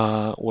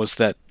 was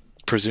that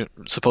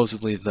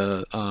supposedly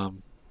the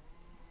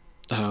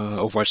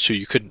Overwatch 2,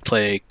 you couldn't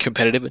play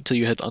competitive until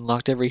you had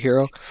unlocked every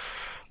hero.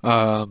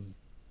 Um,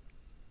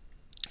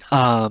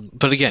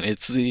 but again,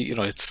 it's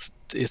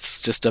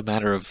just a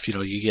matter of,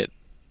 you get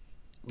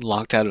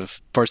locked out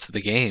of parts of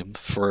the game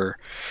for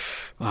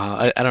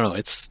I don't know.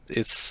 It's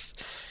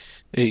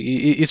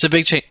a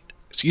big change.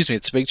 Excuse me,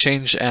 it's a big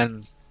change,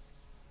 and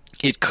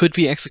it could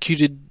be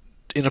executed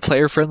in a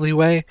player-friendly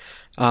way.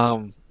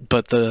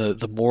 But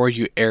the more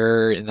you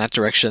err in that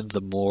direction, the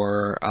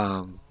more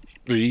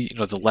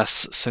the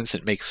less sense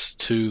it makes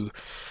to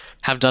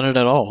have done it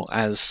at all,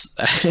 as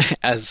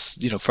as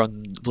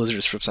from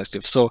Blizzard's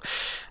perspective. So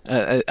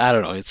I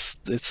don't know.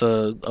 It's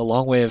a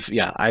long way of,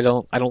 yeah. I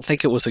don't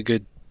think it was a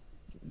good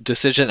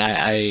decision.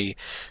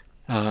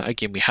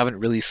 Again, we haven't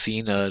really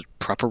seen a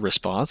proper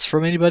response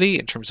from anybody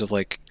in terms of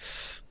like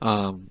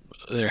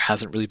there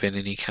hasn't really been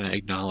any kind of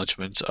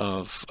acknowledgement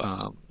of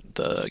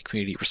the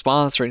community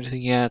response or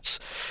anything yet,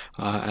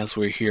 as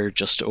we're here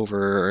just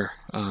over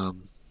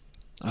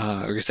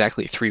or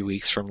exactly 3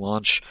 weeks from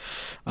launch.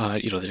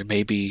 There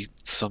may be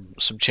some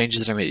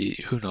changes that I may,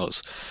 who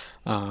knows.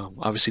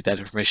 Obviously, that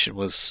information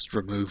was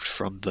removed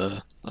from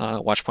the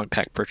Watchpoint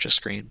pack purchase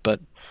screen,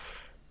 but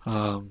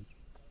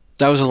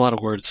that was a lot of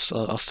words.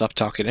 I'll stop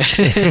talking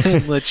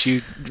and let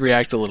you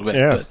react a little bit.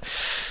 Yeah.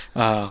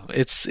 But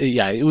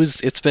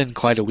it's been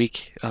quite a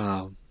week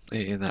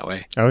in that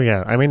way. Oh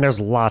yeah, I mean, there's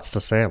lots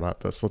to say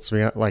about this. Let's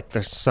be like,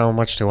 there's so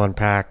much to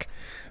unpack,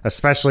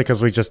 especially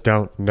because we just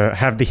don't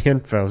have the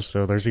info.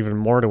 So there's even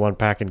more to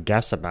unpack and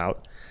guess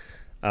about.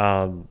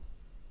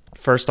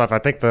 First off, I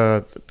think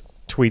the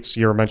tweets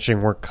you were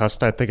mentioning weren't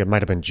cussed. I think it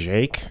might have been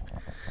Jake,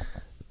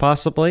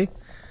 possibly.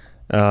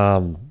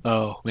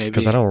 Oh, maybe.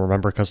 Because I don't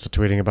remember Custa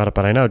tweeting about it,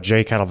 but I know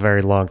Jake had a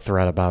very long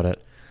thread about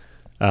it.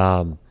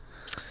 I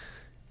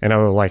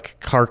know, like,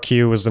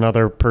 CarQ was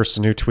another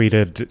person who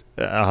tweeted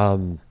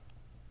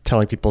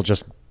telling people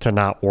just to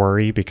not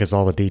worry because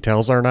all the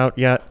details aren't out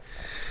yet.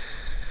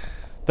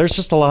 There's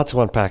just a lot to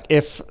unpack.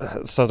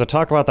 So to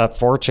talk about that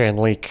 4chan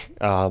leak,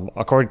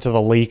 according to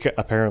the leak,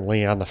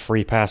 apparently on the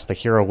free pass, the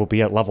hero will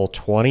be at level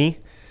 20,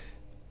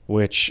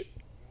 which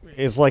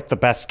is like the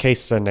best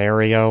case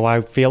scenario, I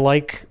feel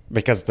like,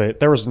 because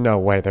there was no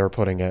way they were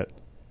putting it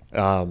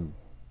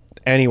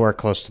anywhere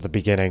close to the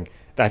beginning.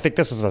 I think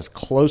this is as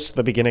close to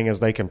the beginning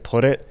as they can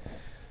put it,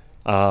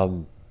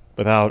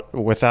 without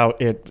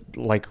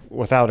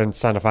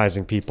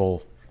incentivizing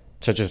people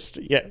to just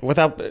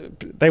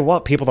they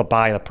want people to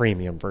buy the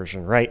premium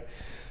version, right?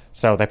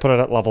 So they put it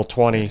at level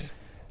 20.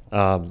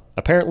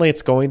 Apparently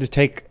it's going to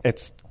take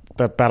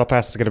the battle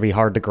pass is going to be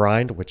hard to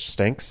grind, which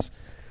stinks.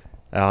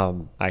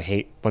 I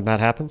hate when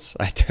that happens.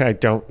 I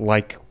don't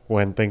like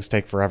when things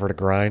take forever to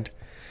grind.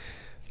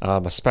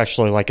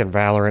 Especially like in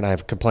Valorant,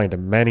 I've complained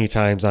many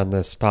times on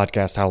this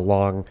podcast how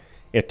long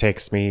it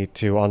takes me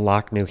to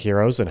unlock new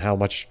heroes and how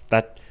much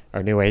that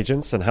are new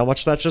agents and how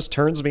much that just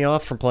turns me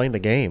off from playing the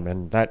game.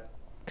 And that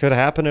could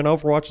happen in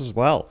Overwatch as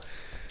well.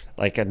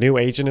 Like a new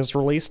agent is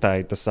released,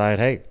 I decide,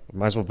 hey,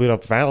 might as well boot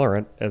up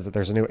Valorant as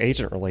there's a new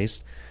agent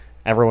released.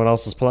 Everyone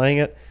else is playing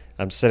it.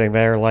 I'm sitting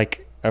there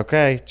like,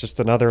 okay, just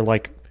another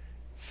like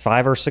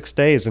 5 or 6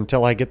 days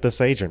until I get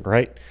this agent,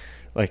 right?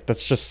 Like,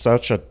 that's just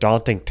such a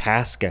daunting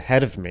task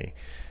ahead of me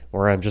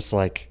where I'm just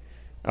like,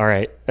 all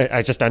right,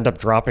 I just end up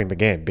dropping the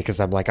game because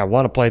I'm like, I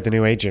want to play the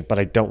new agent, but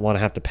I don't want to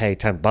have to pay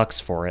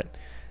 $10 for it.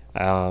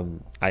 I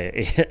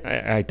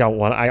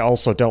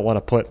also don't want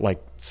to put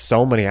like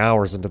so many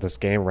hours into this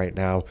game right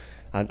now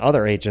on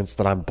other agents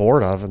that I'm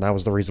bored of. And that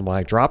was the reason why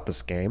I dropped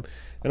this game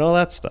and all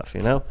that stuff,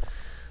 you know?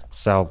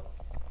 So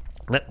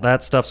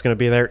that stuff's going to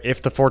be there.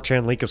 If the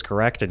 4chan leak is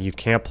correct and you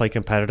can't play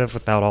competitive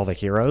without all the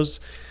heroes,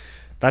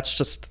 that's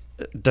just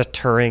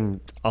deterring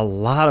a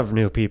lot of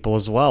new people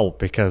as well,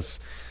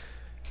 because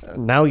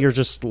now you're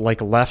just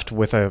like left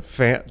with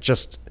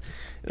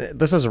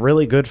this is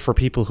really good for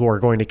people who are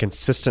going to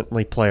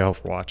consistently play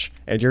Overwatch,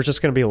 and you're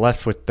just going to be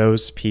left with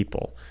those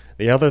people.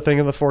 The other thing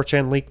in the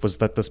 4chan leak was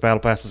that this battle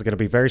pass is going to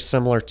be very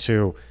similar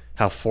to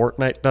how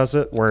Fortnite does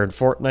it, where in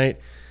Fortnite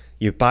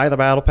you buy the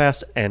battle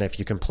pass, and if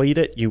you complete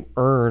it, you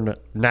earn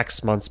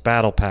next month's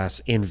battle pass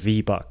in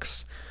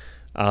V-Bucks.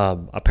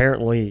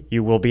 Apparently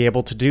you will be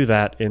able to do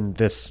that in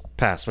this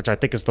pass, which I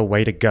think is the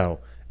way to go.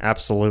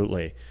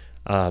 Absolutely.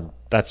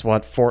 That's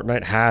what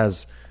Fortnite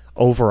has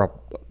over a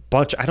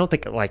bunch. I don't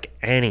think like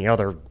any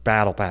other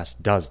battle pass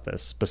does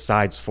this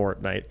besides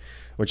Fortnite,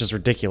 which is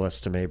ridiculous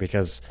to me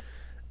because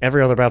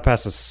every other battle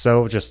pass is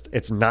so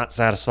it's not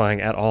satisfying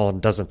at all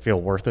and doesn't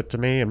feel worth it to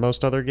me in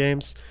most other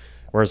games.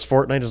 Whereas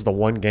Fortnite is the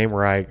one game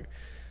where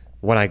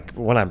when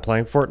I'm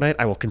playing Fortnite,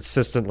 I will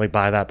consistently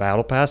buy that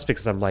battle pass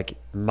because I'm like,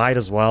 might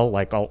as well,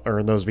 like I'll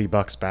earn those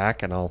V-Bucks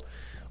back and I'll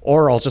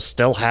just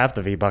still have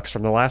the V-Bucks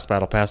from the last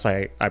battle pass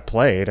I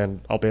played,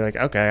 and I'll be like,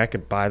 okay, I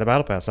could buy the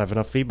battle pass. I have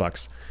enough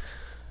V-Bucks.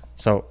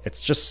 So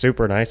it's just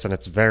super nice, and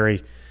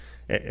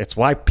it's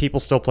why people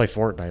still play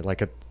Fortnite.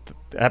 Like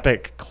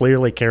Epic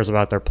clearly cares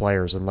about their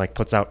players and like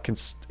puts out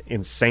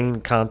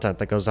insane content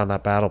that goes on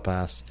that battle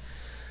pass.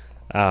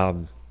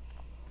 And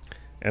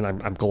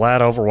I'm glad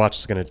Overwatch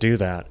is going to do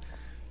that.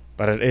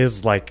 But it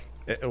is like,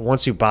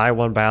 once you buy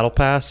one battle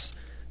pass,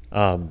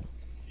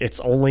 it's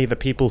only the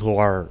people who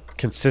are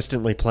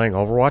consistently playing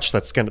Overwatch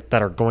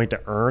that are going to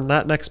earn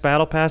that next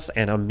battle pass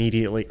and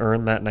immediately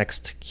earn that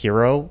next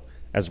hero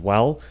as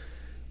well.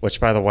 Which,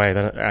 by the way,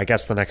 I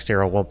guess the next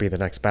hero won't be the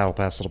next battle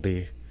pass. It'll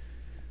be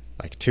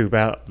like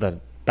the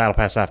battle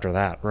pass after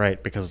that,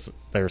 right? Because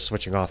they're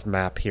switching off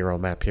map hero,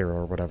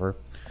 or whatever.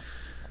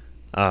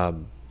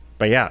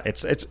 But yeah,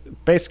 it's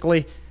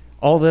basically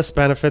all this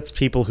benefits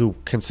people who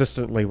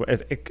consistently...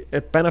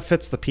 It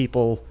benefits the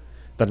people,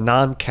 the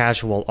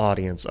non-casual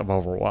audience of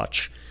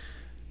Overwatch.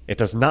 It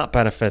does not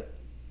benefit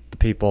the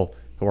people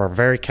who are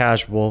very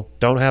casual,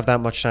 don't have that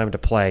much time to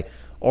play,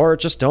 or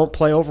just don't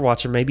play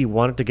Overwatch and maybe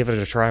wanted to give it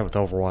a try with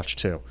Overwatch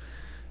 2.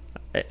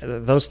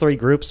 those three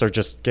groups are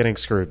just getting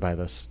screwed by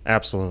this.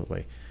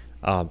 Absolutely.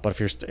 But if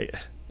you're,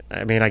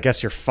 I mean, I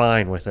guess you're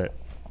fine with it.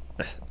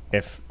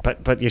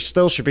 But you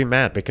still should be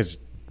mad because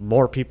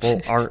more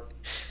people aren't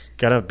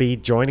gonna be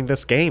joining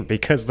this game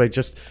because they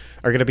just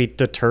are gonna be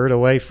deterred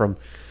away from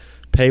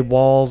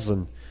paywalls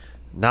and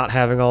not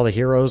having all the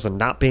heroes and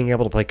not being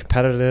able to play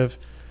competitive.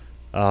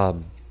 I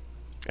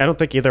don't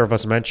think either of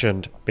us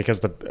mentioned because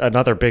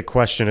another big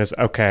question is,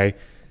 okay,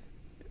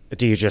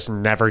 do you just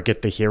never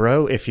get the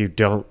hero if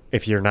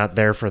you're not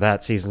there for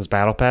that season's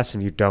battle pass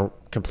and you don't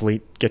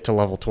get to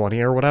level 20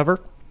 or whatever?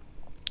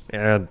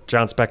 And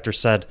John Spector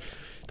said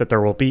that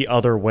there will be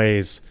other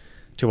ways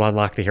to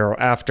unlock the hero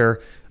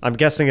after. I'm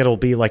guessing it'll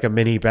be like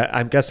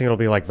I'm guessing it'll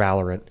be like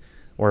Valorant,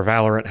 where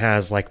Valorant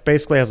has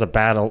basically has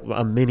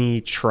a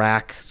mini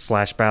track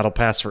 / battle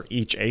pass for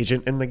each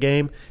agent in the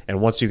game, and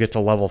once you get to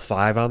level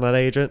 5 on that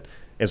agent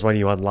is when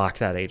you unlock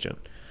that agent.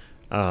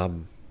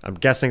 I'm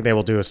guessing they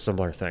will do a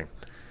similar thing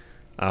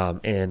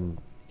in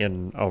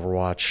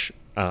Overwatch.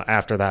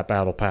 After that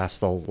battle pass,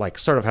 they'll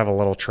sort of have a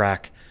little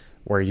track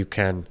where you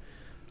can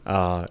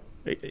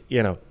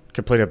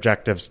complete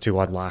objectives to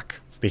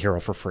unlock the hero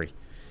for free.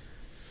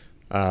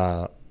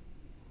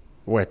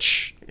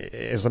 Which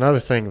is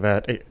another thing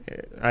that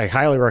I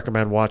highly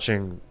recommend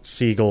watching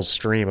Siegel's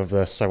stream of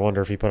this. I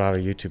wonder if he put out a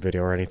YouTube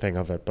video or anything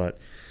of it. But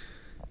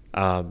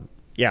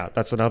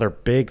that's another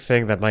big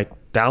thing that might,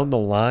 down the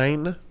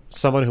line,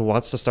 someone who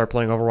wants to start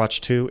playing Overwatch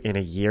 2 in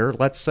a year,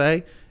 let's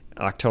say,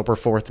 October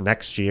 4th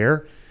next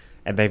year,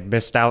 and they've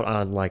missed out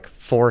on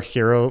 4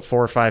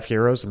 or 5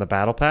 heroes in the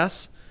Battle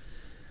Pass,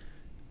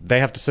 they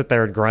have to sit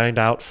there and grind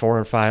out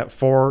 4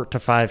 to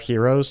 5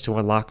 heroes to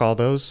unlock all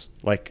those.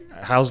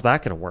 How's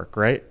that going to work,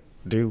 right?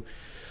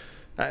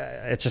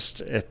 It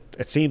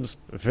seems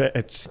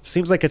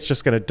like it's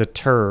just going to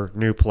deter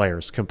new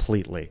players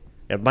completely.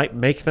 It might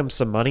make them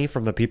some money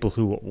from the people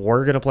who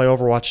were going to play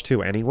Overwatch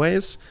 2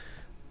 anyways,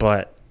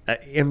 but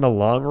in the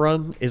long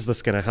run, is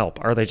this going to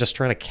help? Are they just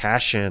trying to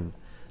cash in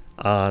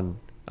on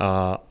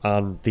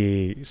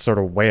the sort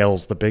of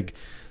whales, the big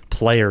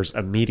players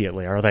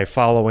immediately? Are they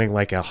following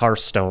a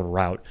Hearthstone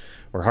route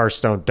where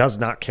Hearthstone does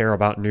not care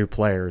about new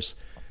players?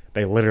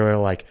 They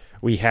literally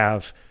we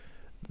have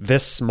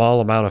this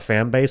small amount of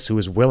fan base who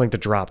is willing to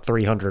drop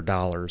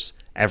 $300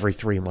 every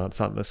 3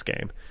 months on this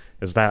game.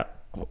 Is that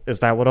what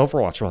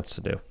Overwatch wants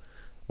to do?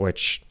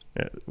 Which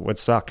would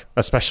suck,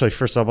 especially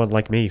for someone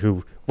like me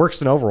who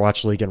works in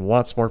Overwatch League and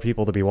wants more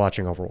people to be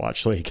watching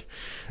Overwatch League.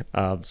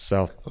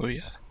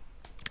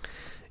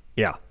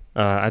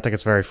 I think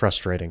it's very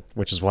frustrating,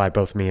 which is why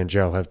both me and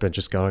Joe have been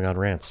just going on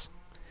rants.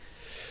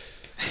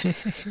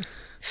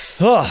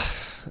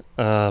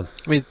 I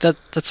mean,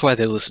 that's why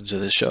they listen to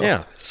this show.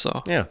 Yeah.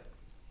 So yeah.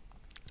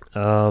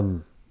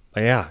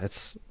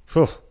 It's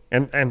whew.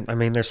 And I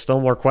mean, there's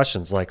still more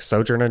questions.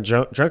 Sojourn and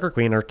Junker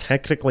Queen are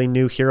technically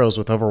new heroes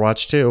with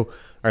Overwatch 2.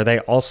 Are they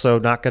also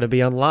not going to be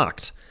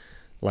unlocked?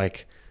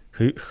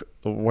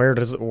 Where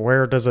does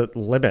it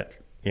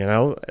limit?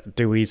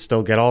 Do we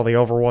still get all the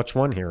Overwatch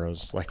 1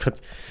 heroes?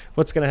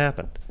 What's going to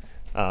happen?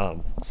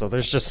 So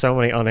there's just so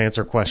many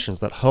unanswered questions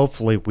that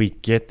hopefully we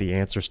get the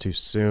answers to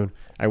soon.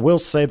 I will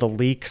say the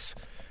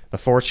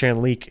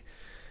 4chan leak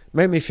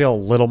made me feel a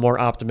little more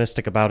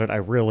optimistic about it.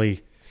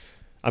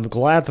 I'm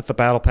glad that the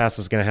Battle Pass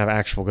is going to have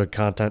actual good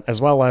content,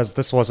 as well as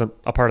this wasn't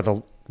a part of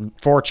the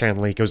 4chan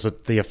leak. It was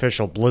the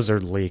official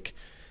Blizzard leak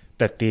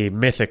that the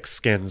Mythic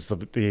skins,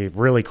 the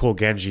really cool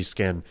Genji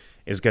skin,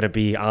 is going to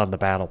be on the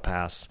Battle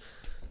Pass,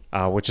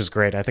 which is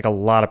great. I think a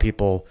lot of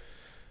people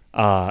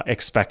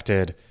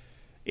expected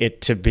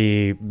it to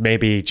be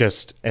maybe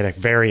just a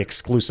very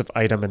exclusive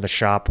item in the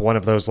shop, one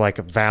of those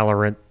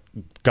Valorant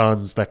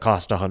guns that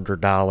cost $100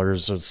 or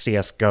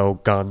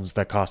CSGO guns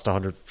that cost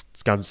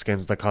gun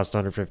skins that cost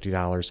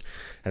 $150.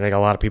 I think a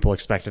lot of people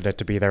expected it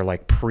to be their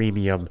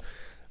premium,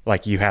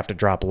 you have to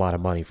drop a lot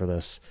of money for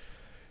this.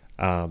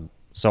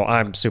 So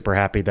I'm super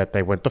happy that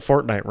they went the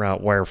Fortnite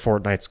route, where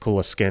Fortnite's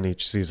coolest skin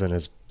each season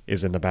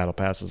is in the Battle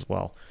Pass as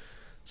well.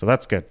 So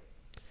that's good.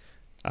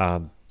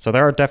 So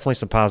there are definitely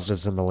some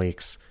positives in the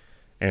leaks,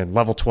 and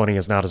level 20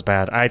 is not as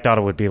bad. I thought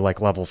it would be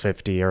level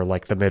 50 or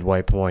the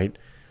midway point.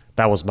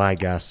 That was my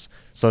guess.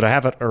 So to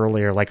have it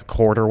earlier, a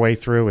quarter way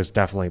through, is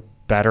definitely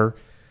better,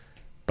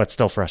 but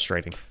still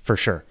frustrating for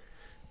sure.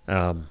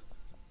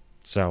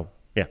 So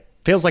yeah,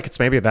 feels like it's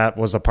maybe that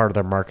was a part of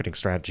their marketing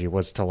strategy,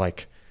 was to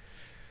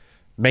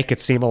make it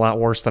seem a lot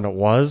worse than it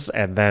was,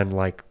 and then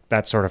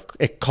that sort of,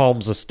 it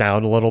calms us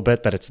down a little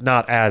bit that it's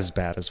not as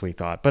bad as we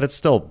thought, but it's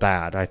still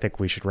bad. I think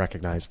we should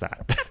recognize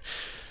that.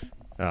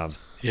 I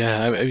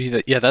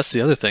mean, that's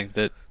the other thing,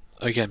 that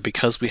again,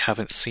 because we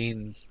haven't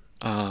seen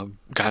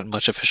gotten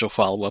much official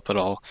follow-up at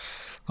all,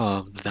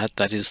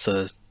 that is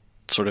the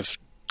sort of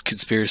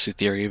conspiracy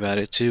theory about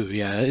it too.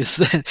 Is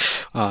that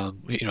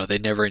they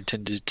never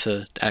intended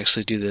to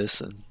actually do this,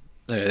 and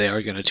they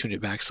are going to tune it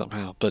back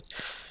somehow, but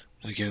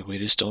again, we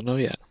just don't know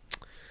yet.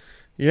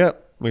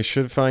 Yep, we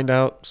should find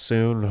out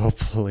soon,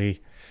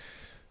 hopefully.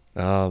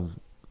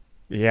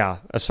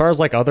 As far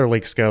as other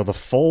leaks go, the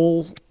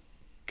full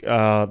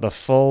the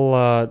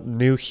full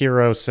new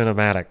hero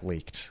cinematic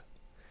leaked.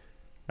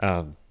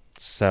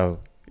 So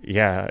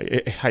yeah,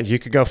 you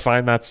could go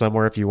find that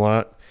somewhere if you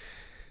want.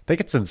 I think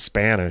it's in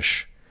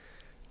Spanish.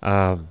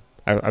 I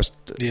was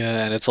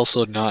Yeah, and it's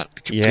also not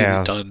completely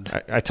yeah. done.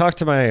 I talked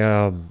to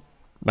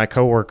my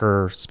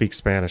coworker speaks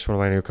Spanish. One of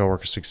my new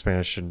coworkers speaks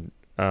Spanish, and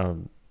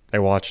they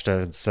watched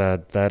it and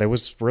said that it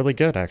was really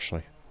good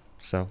actually.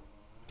 So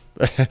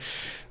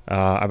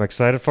I'm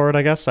excited for it.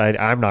 I guess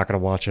I'm not going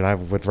to watch it. I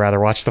would rather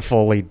watch the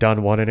fully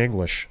done one in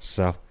English.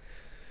 So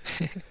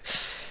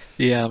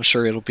Yeah, I'm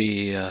sure it'll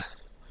be a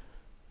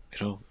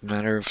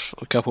matter of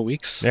a couple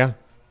weeks. yeah,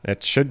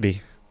 it should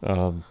be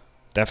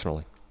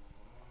definitely.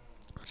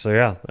 So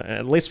yeah,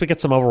 at least we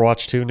get some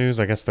Overwatch 2 news.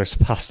 I guess there's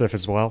positive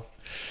as well.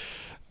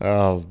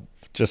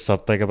 Just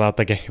something about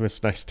the game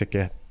is nice to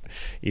get,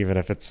 even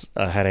if it's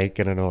a headache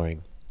and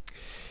annoying.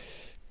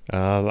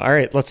 All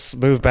right, let's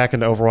move back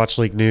into Overwatch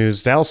League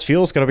news. Dallas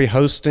Fuel is going to be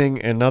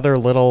hosting another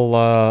little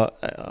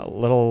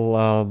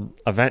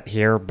event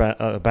here.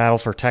 Battle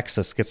for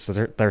Texas gets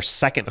their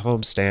second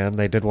homestand.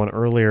 They did one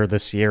earlier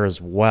this year as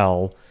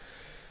well.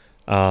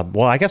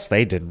 Well, I guess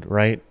they didn't,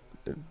 right?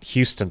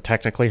 Houston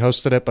technically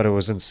hosted it, but it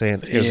was in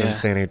San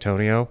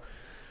Antonio.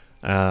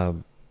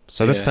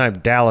 So this time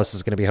Dallas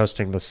is going to be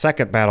hosting the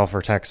second Battle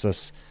for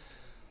Texas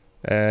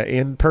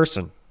in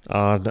person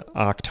on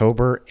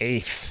October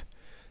 8th.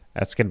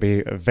 That's going to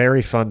be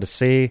very fun to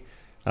see.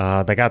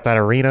 They got that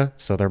arena,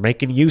 so they're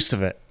making use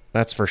of it.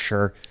 That's for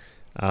sure.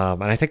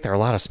 And I think there are a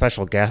lot of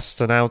special guests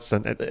announced,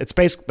 and it's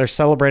basically they're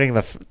celebrating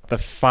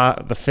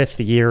the fifth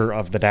year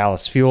of the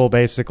Dallas Fuel.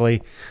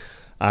 Basically,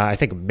 I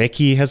think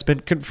Mickey has been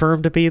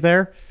confirmed to be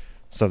there,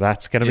 so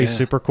that's going to be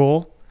super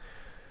cool.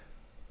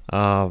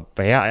 But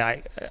yeah,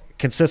 I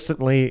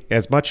consistently,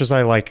 as much as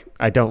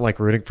I don't like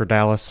rooting for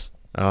Dallas,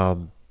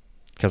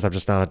 because I'm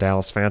just not a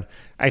Dallas fan.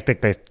 I think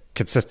they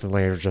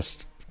consistently are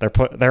just.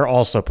 They're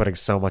also putting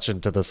so much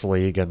into this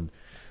league and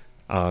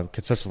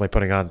consistently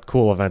putting on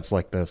cool events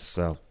like this.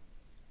 So,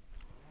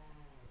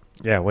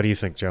 yeah, what do you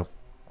think, Joe?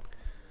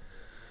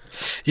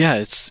 Yeah,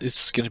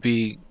 it's going to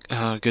be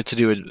good to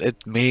do.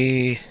 It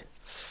may,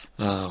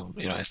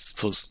 I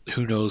suppose,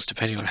 who knows,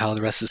 depending on how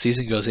the rest of the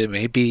season goes, it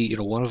may be,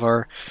 one of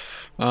our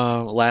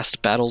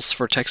last battles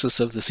for Texas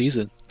of the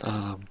season.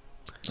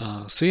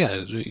 So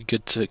yeah,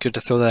 good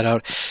to throw that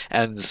out.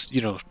 And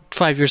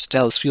 5 years of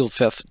Dallas Field,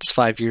 it's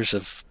 5 years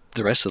of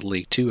the rest of the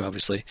league too,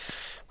 obviously.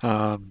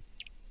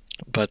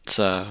 But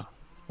yeah,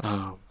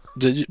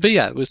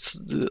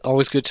 it's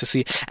always good to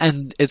see,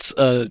 and it's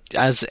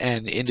as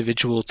an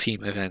individual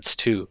team event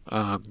too.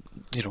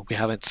 We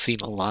haven't seen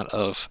a lot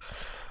of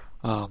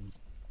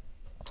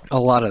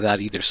that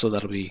either, so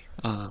that'll be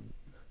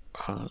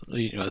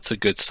it's a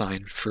good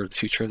sign for the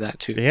future of that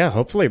too. Yeah,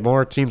 hopefully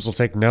more teams will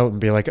take note and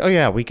be like, oh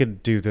yeah, we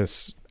could do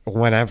this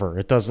whenever.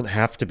 It doesn't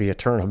have to be a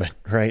tournament,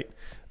 right?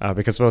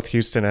 Because both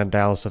Houston and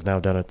Dallas have now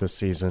done it this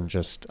season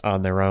just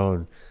on their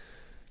own.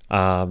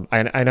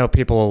 I know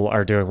people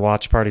are doing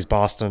watch parties.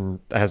 Boston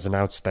has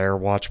announced their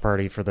watch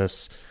party for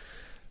this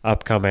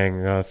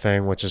upcoming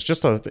thing, which is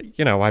just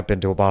I've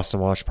been to a Boston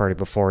watch party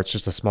before. It's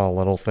just a small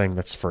little thing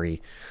that's free.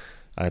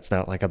 It's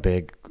not like a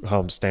big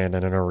homestand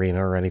in an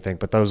arena or anything,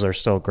 but those are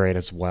still great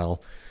as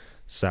well.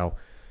 So,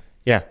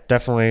 yeah,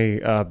 definitely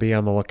be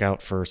on the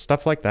lookout for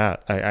stuff like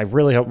that. I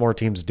really hope more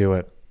teams do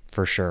it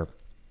for sure.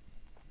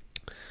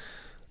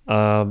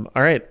 All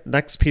right,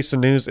 next piece of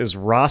news is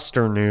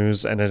roster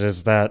news, and it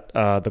is that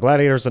the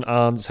Gladiators and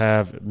ONS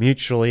have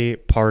mutually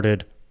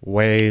parted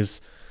ways.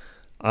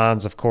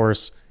 ONS, of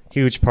course,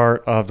 huge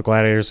part of the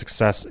Gladiators'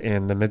 success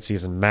in the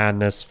midseason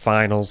madness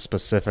finals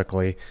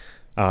specifically,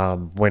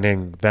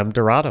 winning them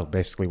Dorado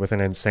basically with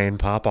an insane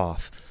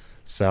pop-off.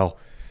 So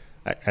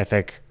I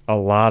think a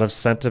lot of the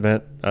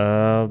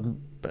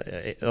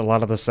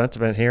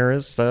sentiment here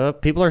is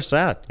people are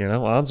sad.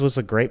 ONS was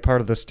a great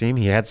part of this team.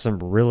 He had some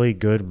really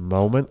good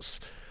moments.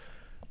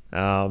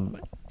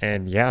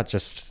 And yeah,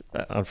 just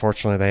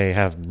unfortunately they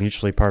have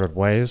mutually parted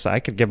ways. I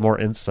could give more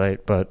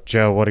insight, but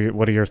Joe, what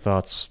are your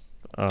thoughts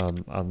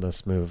on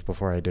this move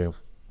before I do?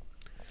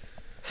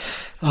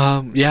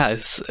 Yeah,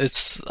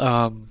 it's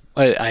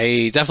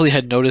I definitely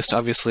had noticed,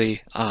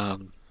 obviously,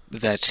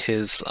 that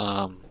his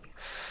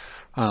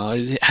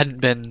it hadn't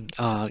been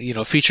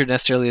featured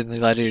necessarily in the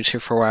Gladiators here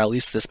for a while, at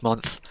least this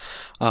month.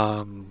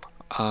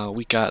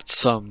 We got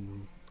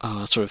some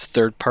sort of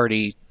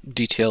third-party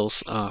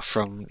details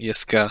from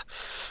Yiska,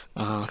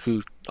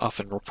 who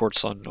often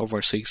reports on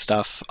Overwatch League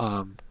stuff,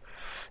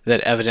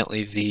 that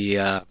evidently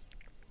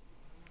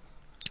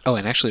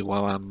and actually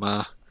while I'm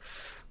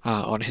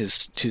on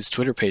his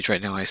Twitter page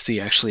right now, I see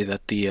actually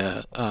that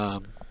the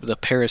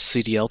Paris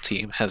CDL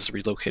team has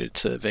relocated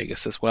to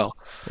Vegas as well.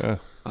 Yeah.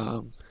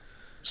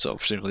 So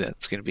presumably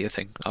that's going to be a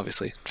thing,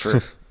 obviously,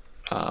 for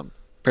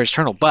Paris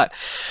Eternal. But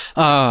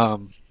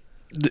that's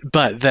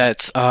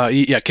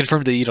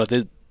confirmed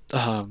that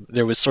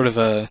there was sort of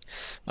a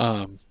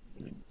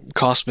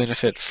cost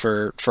benefit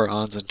for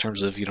Ons in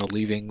terms of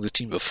leaving the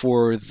team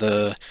before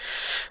the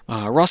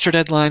roster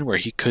deadline, where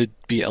he could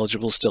be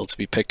eligible still to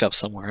be picked up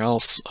somewhere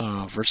else,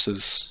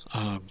 versus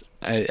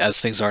as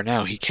things are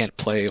now, he can't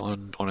play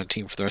on a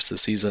team for the rest of the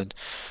season.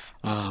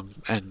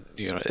 And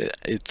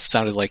it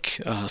sounded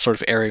like sort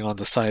of erring on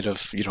the side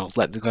of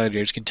letting the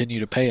Gladiators continue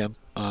to pay him,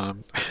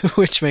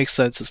 which makes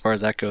sense as far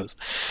as that goes.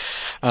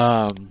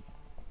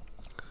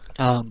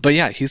 But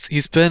yeah,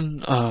 he's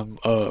been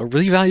a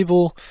really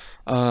valuable,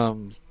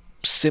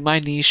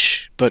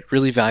 semi-niche but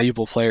really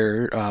valuable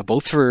player,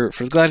 both for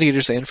the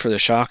Gladiators and for the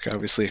Shock,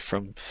 obviously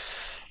from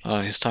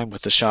his time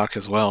with the Shock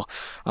as well,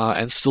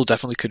 and still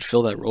definitely could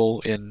fill that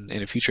role in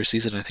a future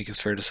season. I think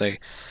it's fair to say.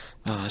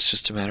 It's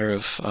just a matter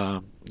of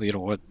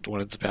what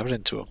ends up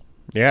happening to him.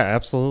 Yeah,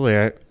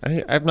 absolutely.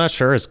 I'm not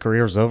sure his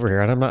career's over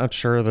here, and I'm not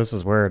sure this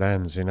is where it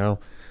ends.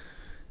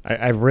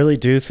 I really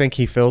do think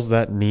he fills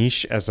that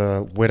niche as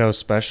a widow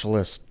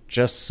specialist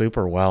just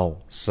super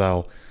well.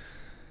 So,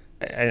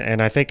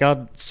 and I think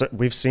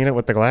we've seen it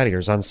with the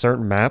Gladiators on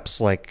certain maps.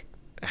 Like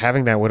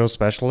having that widow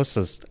specialist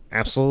is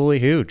absolutely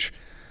huge.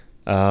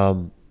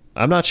 I'm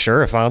not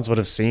sure if Ons would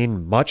have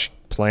seen much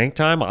playing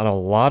time on a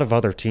lot of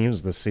other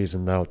teams this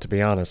season, though. To be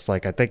honest,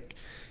 like I think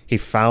he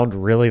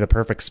found really the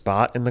perfect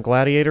spot in the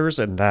Gladiators,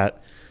 and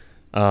that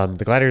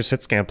the Gladiators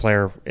hit scan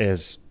player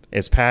is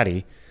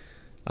Patty.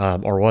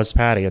 Or was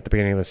Patty at the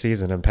beginning of the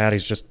season, and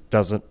Patty's just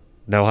doesn't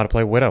know how to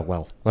play Widow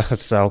well.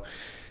 So,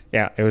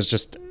 yeah, it was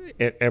just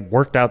it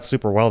worked out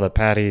super well that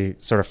Patty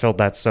sort of filled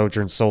that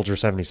Sojourn Soldier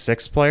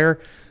 76 player,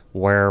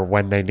 where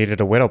when they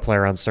needed a Widow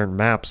player on certain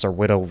maps, or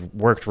Widow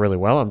worked really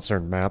well on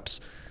certain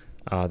maps,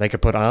 they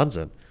could put Ons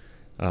in.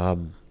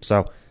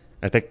 So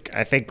I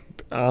think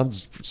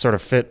Ons sort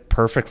of fit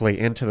perfectly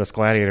into this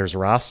Gladiators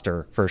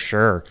roster for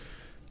sure.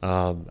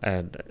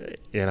 And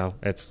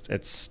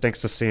it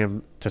stinks to see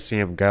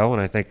him go,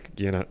 and I think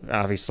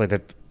obviously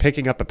that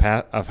picking up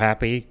of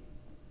Happy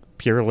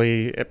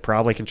purely it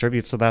probably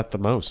contributes to that the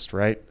most,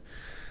 right?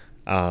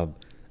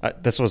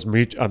 This was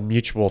a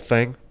mutual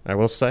thing, I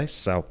will say.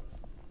 So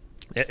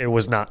it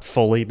was not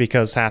fully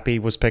because Happy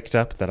was picked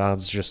up that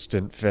Ons just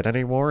didn't fit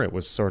anymore. It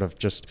was sort of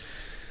just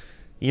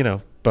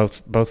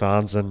both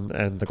Ons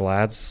and the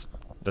Glads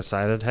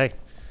decided, hey,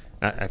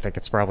 I think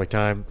it's probably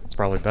time. It's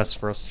probably best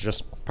for us to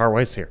just part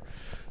ways here.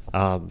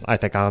 I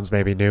think Ons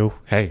maybe knew,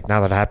 hey,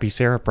 now that Happy's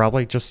here, I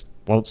probably just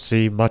won't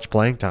see much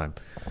playing time.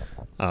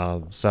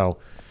 So,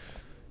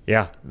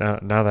 yeah,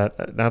 now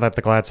that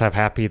the Glads have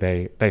Happy,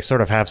 they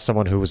sort of have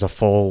someone who was a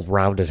full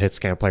rounded hit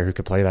scan player who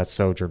could play that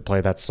Sojourn,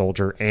 play that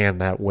Soldier, and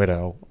that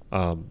Widow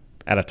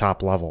at a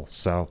top level.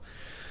 So,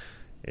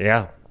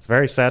 yeah. It's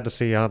very sad to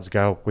see Ons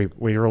go.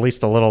 We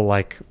released a little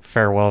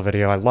farewell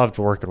video. I loved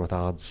working with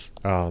Ons.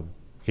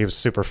 He was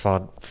super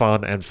fun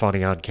and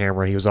funny on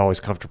camera. He was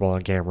always comfortable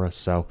on camera.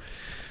 So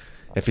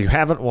if you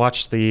haven't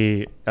watched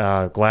the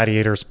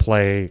Gladiators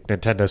play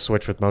Nintendo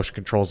Switch with motion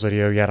controls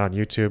video yet on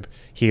YouTube,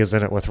 he is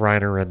in it with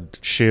Reiner and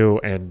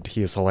Shu, and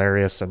he is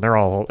hilarious. And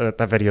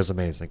that video is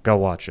amazing. Go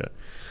watch it.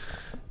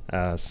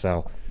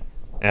 So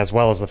as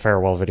well as the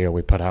farewell video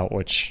we put out,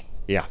 which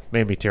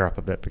made me tear up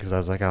a bit because I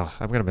was like, oh,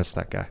 I'm gonna miss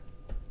that guy.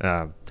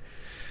 But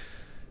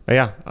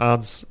yeah,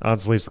 Ons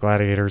leaves the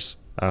Gladiators.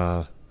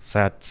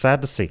 Sad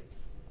to see.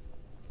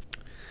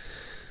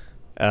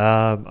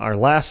 Our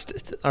last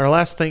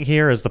thing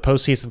here is the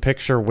postseason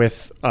picture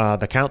with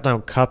the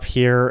Countdown Cup.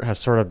 Here has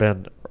sort of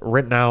been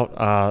written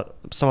out.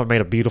 Someone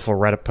made a beautiful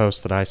Reddit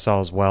post that I saw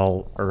as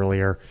well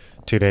earlier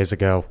 2 days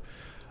ago.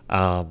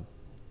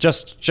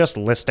 Just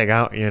listing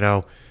out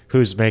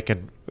who's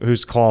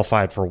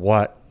qualified for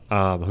what,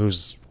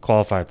 who's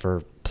qualified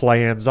for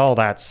play-ins, all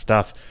that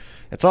stuff.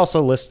 It's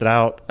also listed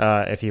out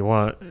if you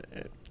want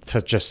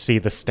to just see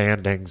the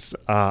standings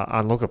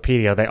on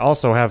Wikipedia. They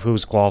also have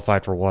who's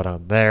qualified for what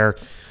on there.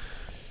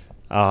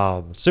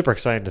 Super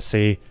exciting to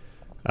see.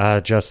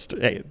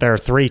 There are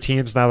 3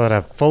 teams now that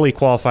have fully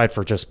qualified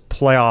for just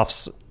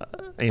playoffs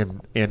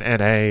in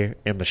NA,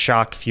 in the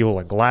Shock, Fuel,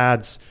 and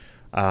Glads.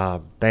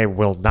 They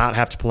will not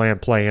have to play in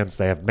play-ins.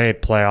 They have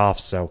made playoffs,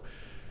 so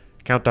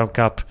Countdown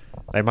Cup.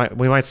 We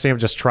might see them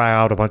just try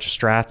out a bunch of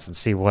strats and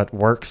see what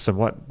works and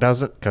what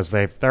doesn't, because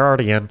they're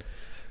already in.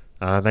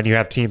 Then you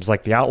have teams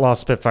like the Outlaw,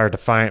 Spitfire,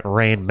 Defiant,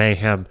 Reign,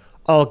 Mayhem,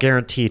 all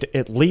guaranteed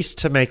at least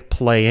to make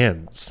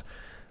play-ins.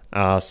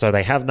 So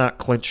they have not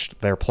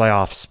clinched their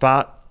playoff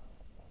spot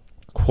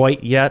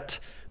quite yet.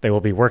 They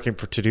will be working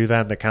to do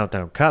that in the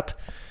Countdown Cup,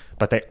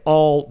 but they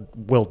all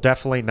will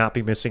definitely not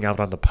be missing out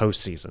on the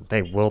postseason.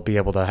 They will be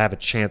able to have a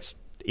chance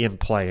in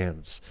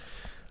play-ins.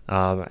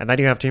 And then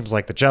you have teams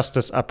like the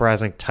Justice,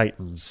 Uprising,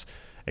 Titans,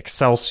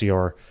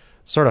 Excelsior,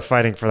 sort of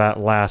fighting for that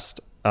last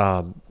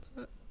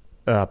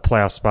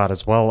playoff spot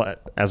as well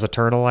as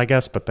Eternal, I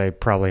guess, but they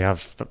probably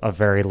have a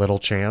very little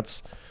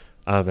chance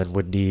and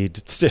would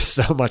need just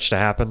so much to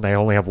happen. They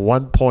only have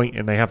 1 point,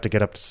 and they have to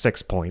get up to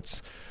 6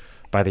 points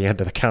by the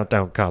end of the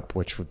Countdown Cup,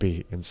 which would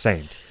be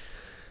insane.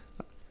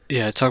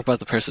 Yeah, talk about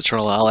the Paris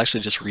Eternal. I'll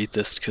actually just read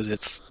this because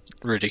it's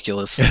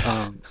ridiculous.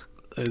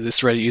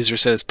 this Reddit user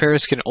says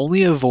Paris can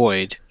only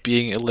avoid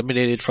being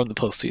eliminated from the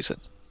postseason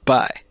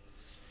by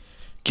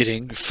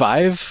getting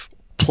 5+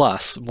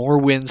 more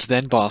wins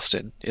than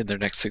Boston in their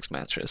next 6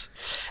 matches,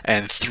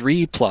 and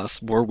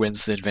 3+ more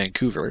wins than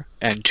Vancouver,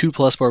 and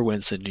 2+ more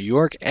wins than New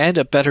York, and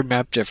a better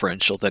map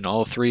differential than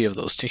all 3 of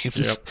those teams.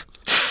 Yep.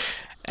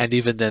 And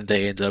even then,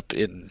 they end up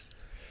in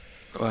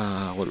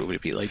what would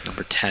it be, like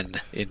number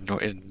 10 in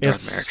North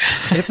America?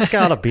 It's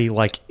got to be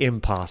like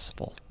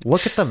impossible.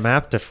 Look at the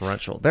map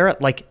differential. They're at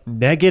like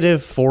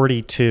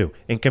 -42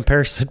 in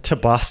comparison to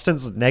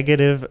Boston's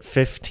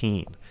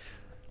 -15.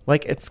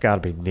 Like, it's got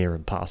to be near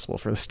impossible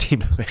for this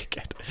team to make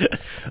it.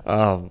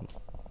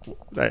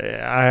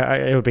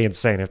 It would be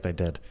insane if they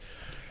did.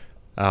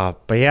 But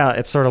yeah,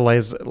 it sort of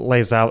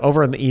lays out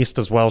over in the East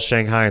as well.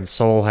 Shanghai and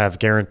Seoul have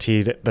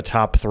guaranteed the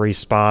top 3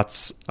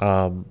 spots.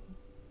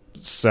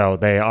 So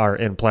they are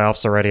in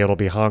playoffs already. It'll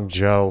be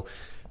Hangzhou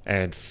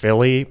and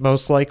Philly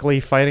most likely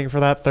fighting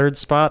for that 3rd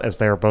spot, as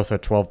they are both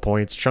at 12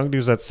 points.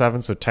 Chengdu's at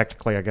 7, so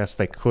technically I guess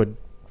they could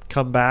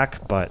come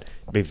back, but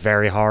it'd be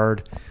very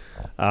hard.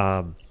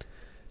 And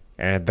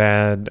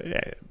then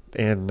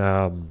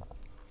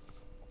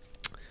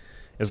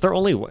is there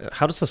only,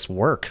 how does this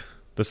work?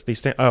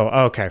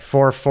 Okay,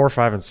 4,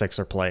 5, and 6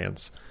 are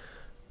play-ins.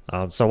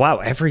 So wow,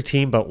 every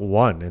team but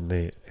one in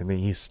the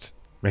East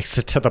makes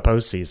it to the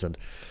postseason.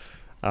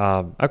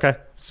 Okay,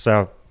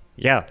 so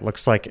yeah,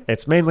 looks like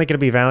it's mainly going to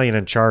be Valiant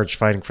and Charge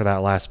fighting for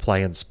that last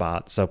play-in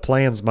spot. So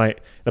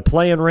the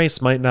play-in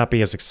race might not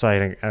be as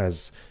exciting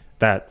as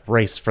that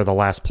race for the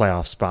last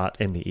playoff spot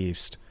in the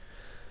East.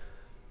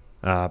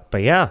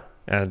 But yeah,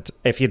 and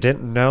if you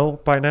didn't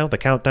know by now, the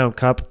Countdown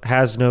Cup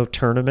has no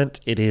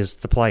tournament. It is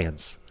the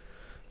play-ins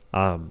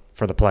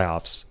for the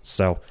playoffs.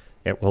 So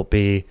it will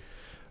be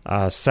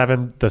the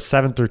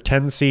 7 through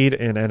 10 seed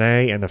in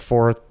NA and the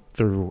 4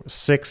 through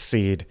 6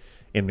 seed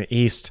in the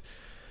East.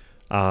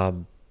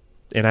 In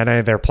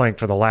NA, they're playing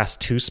for the last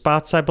 2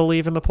 spots, I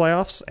believe, in the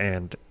playoffs,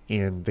 and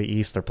in the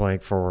East, they're playing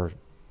for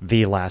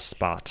the last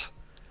spot.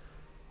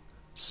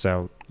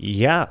 So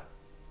yeah,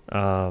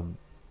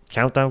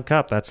 Countdown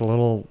Cup. That's a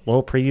little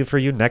preview for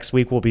you. Next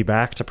week, we'll be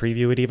back to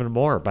preview it even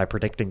more by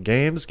predicting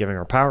games, giving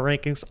our power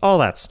rankings, all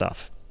that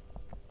stuff.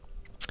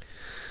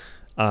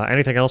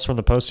 Anything else from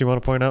the post you want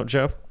to point out,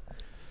 Joe?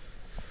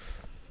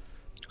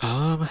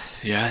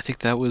 Yeah, I think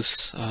that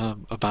was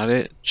about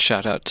it.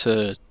 Shout out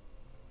to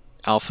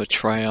Alpha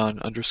Tryon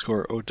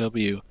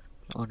 _OW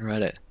on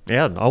Reddit.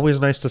 Yeah, always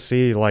nice to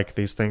see like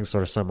these things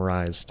sort of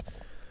summarized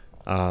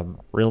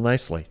real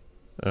nicely.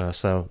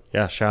 So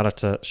yeah, shout out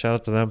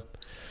to them.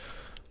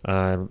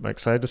 I'm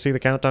excited to see the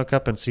Countdown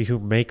Cup and see who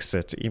makes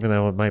it, even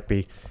though it might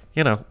be,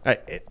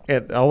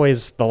 it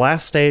always, the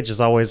last stage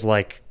is always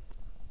like,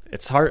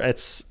 it's hard.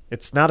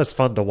 It's not as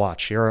fun to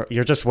watch.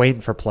 You're just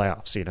waiting for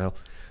playoffs, and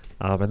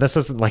this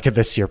isn't like a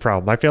this year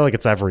problem. I feel like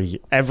it's every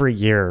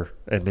year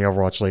in the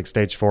Overwatch League.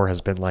 Stage 4 has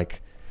been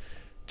like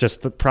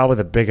just probably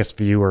the biggest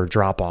viewer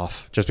drop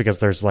off, just because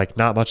there's like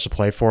not much to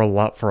play for a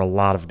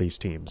lot of these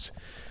teams.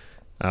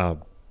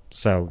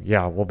 So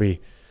yeah, we'll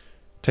be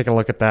taking a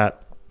look at that.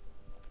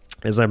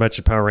 As I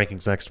mentioned, power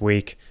rankings next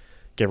week.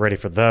 Get ready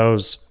for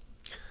those.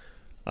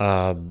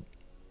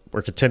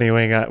 We're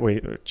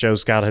continuing.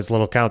 Joe's got his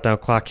little countdown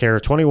clock here.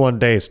 21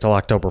 days till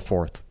October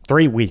 4th.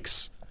 3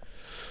 weeks.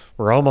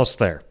 We're almost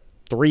there.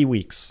 3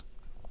 weeks.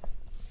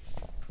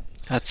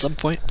 At some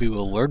point, we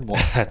will learn more.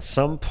 At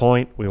some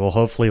point, we will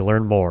hopefully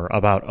learn more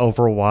about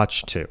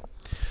Overwatch 2.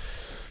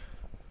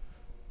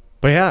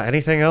 But yeah,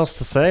 anything else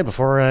to say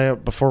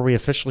before we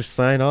officially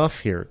sign off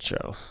here,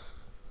 Joe?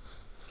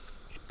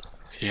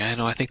 Yeah,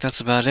 no, I think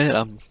that's about it.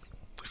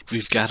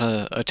 We've got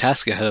a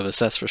task ahead of us,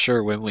 that's for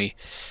sure, when we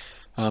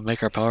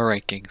make our power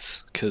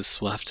rankings, because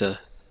we'll have to,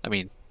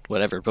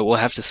 whatever, but we'll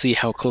have to see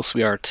how close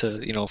we are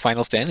to,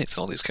 final standings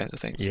and all these kinds of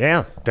things.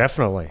 Yeah,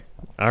 definitely.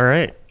 All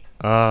right.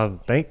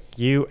 Thank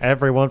you,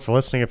 everyone, for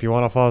listening. If you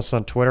want to follow us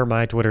on Twitter,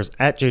 my Twitter's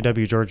at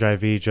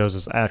JWGeorgeIV, Joe's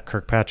is at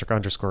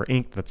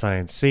Kirkpatrick_Inc., that's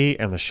INC,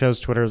 and the show's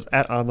Twitter is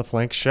at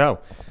OnTheFlankShow.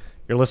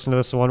 You're listening to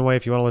this one way.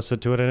 If you want to listen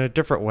to it in a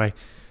different way,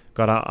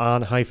 go to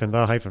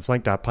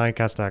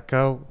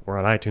on-the-flank.pinecast.co. We're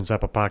on iTunes,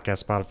 Apple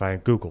Podcasts, Spotify,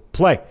 and Google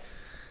Play.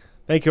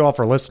 Thank you all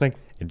for listening.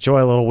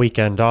 Enjoy a little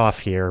weekend off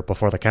here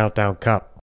before the Countdown Cup.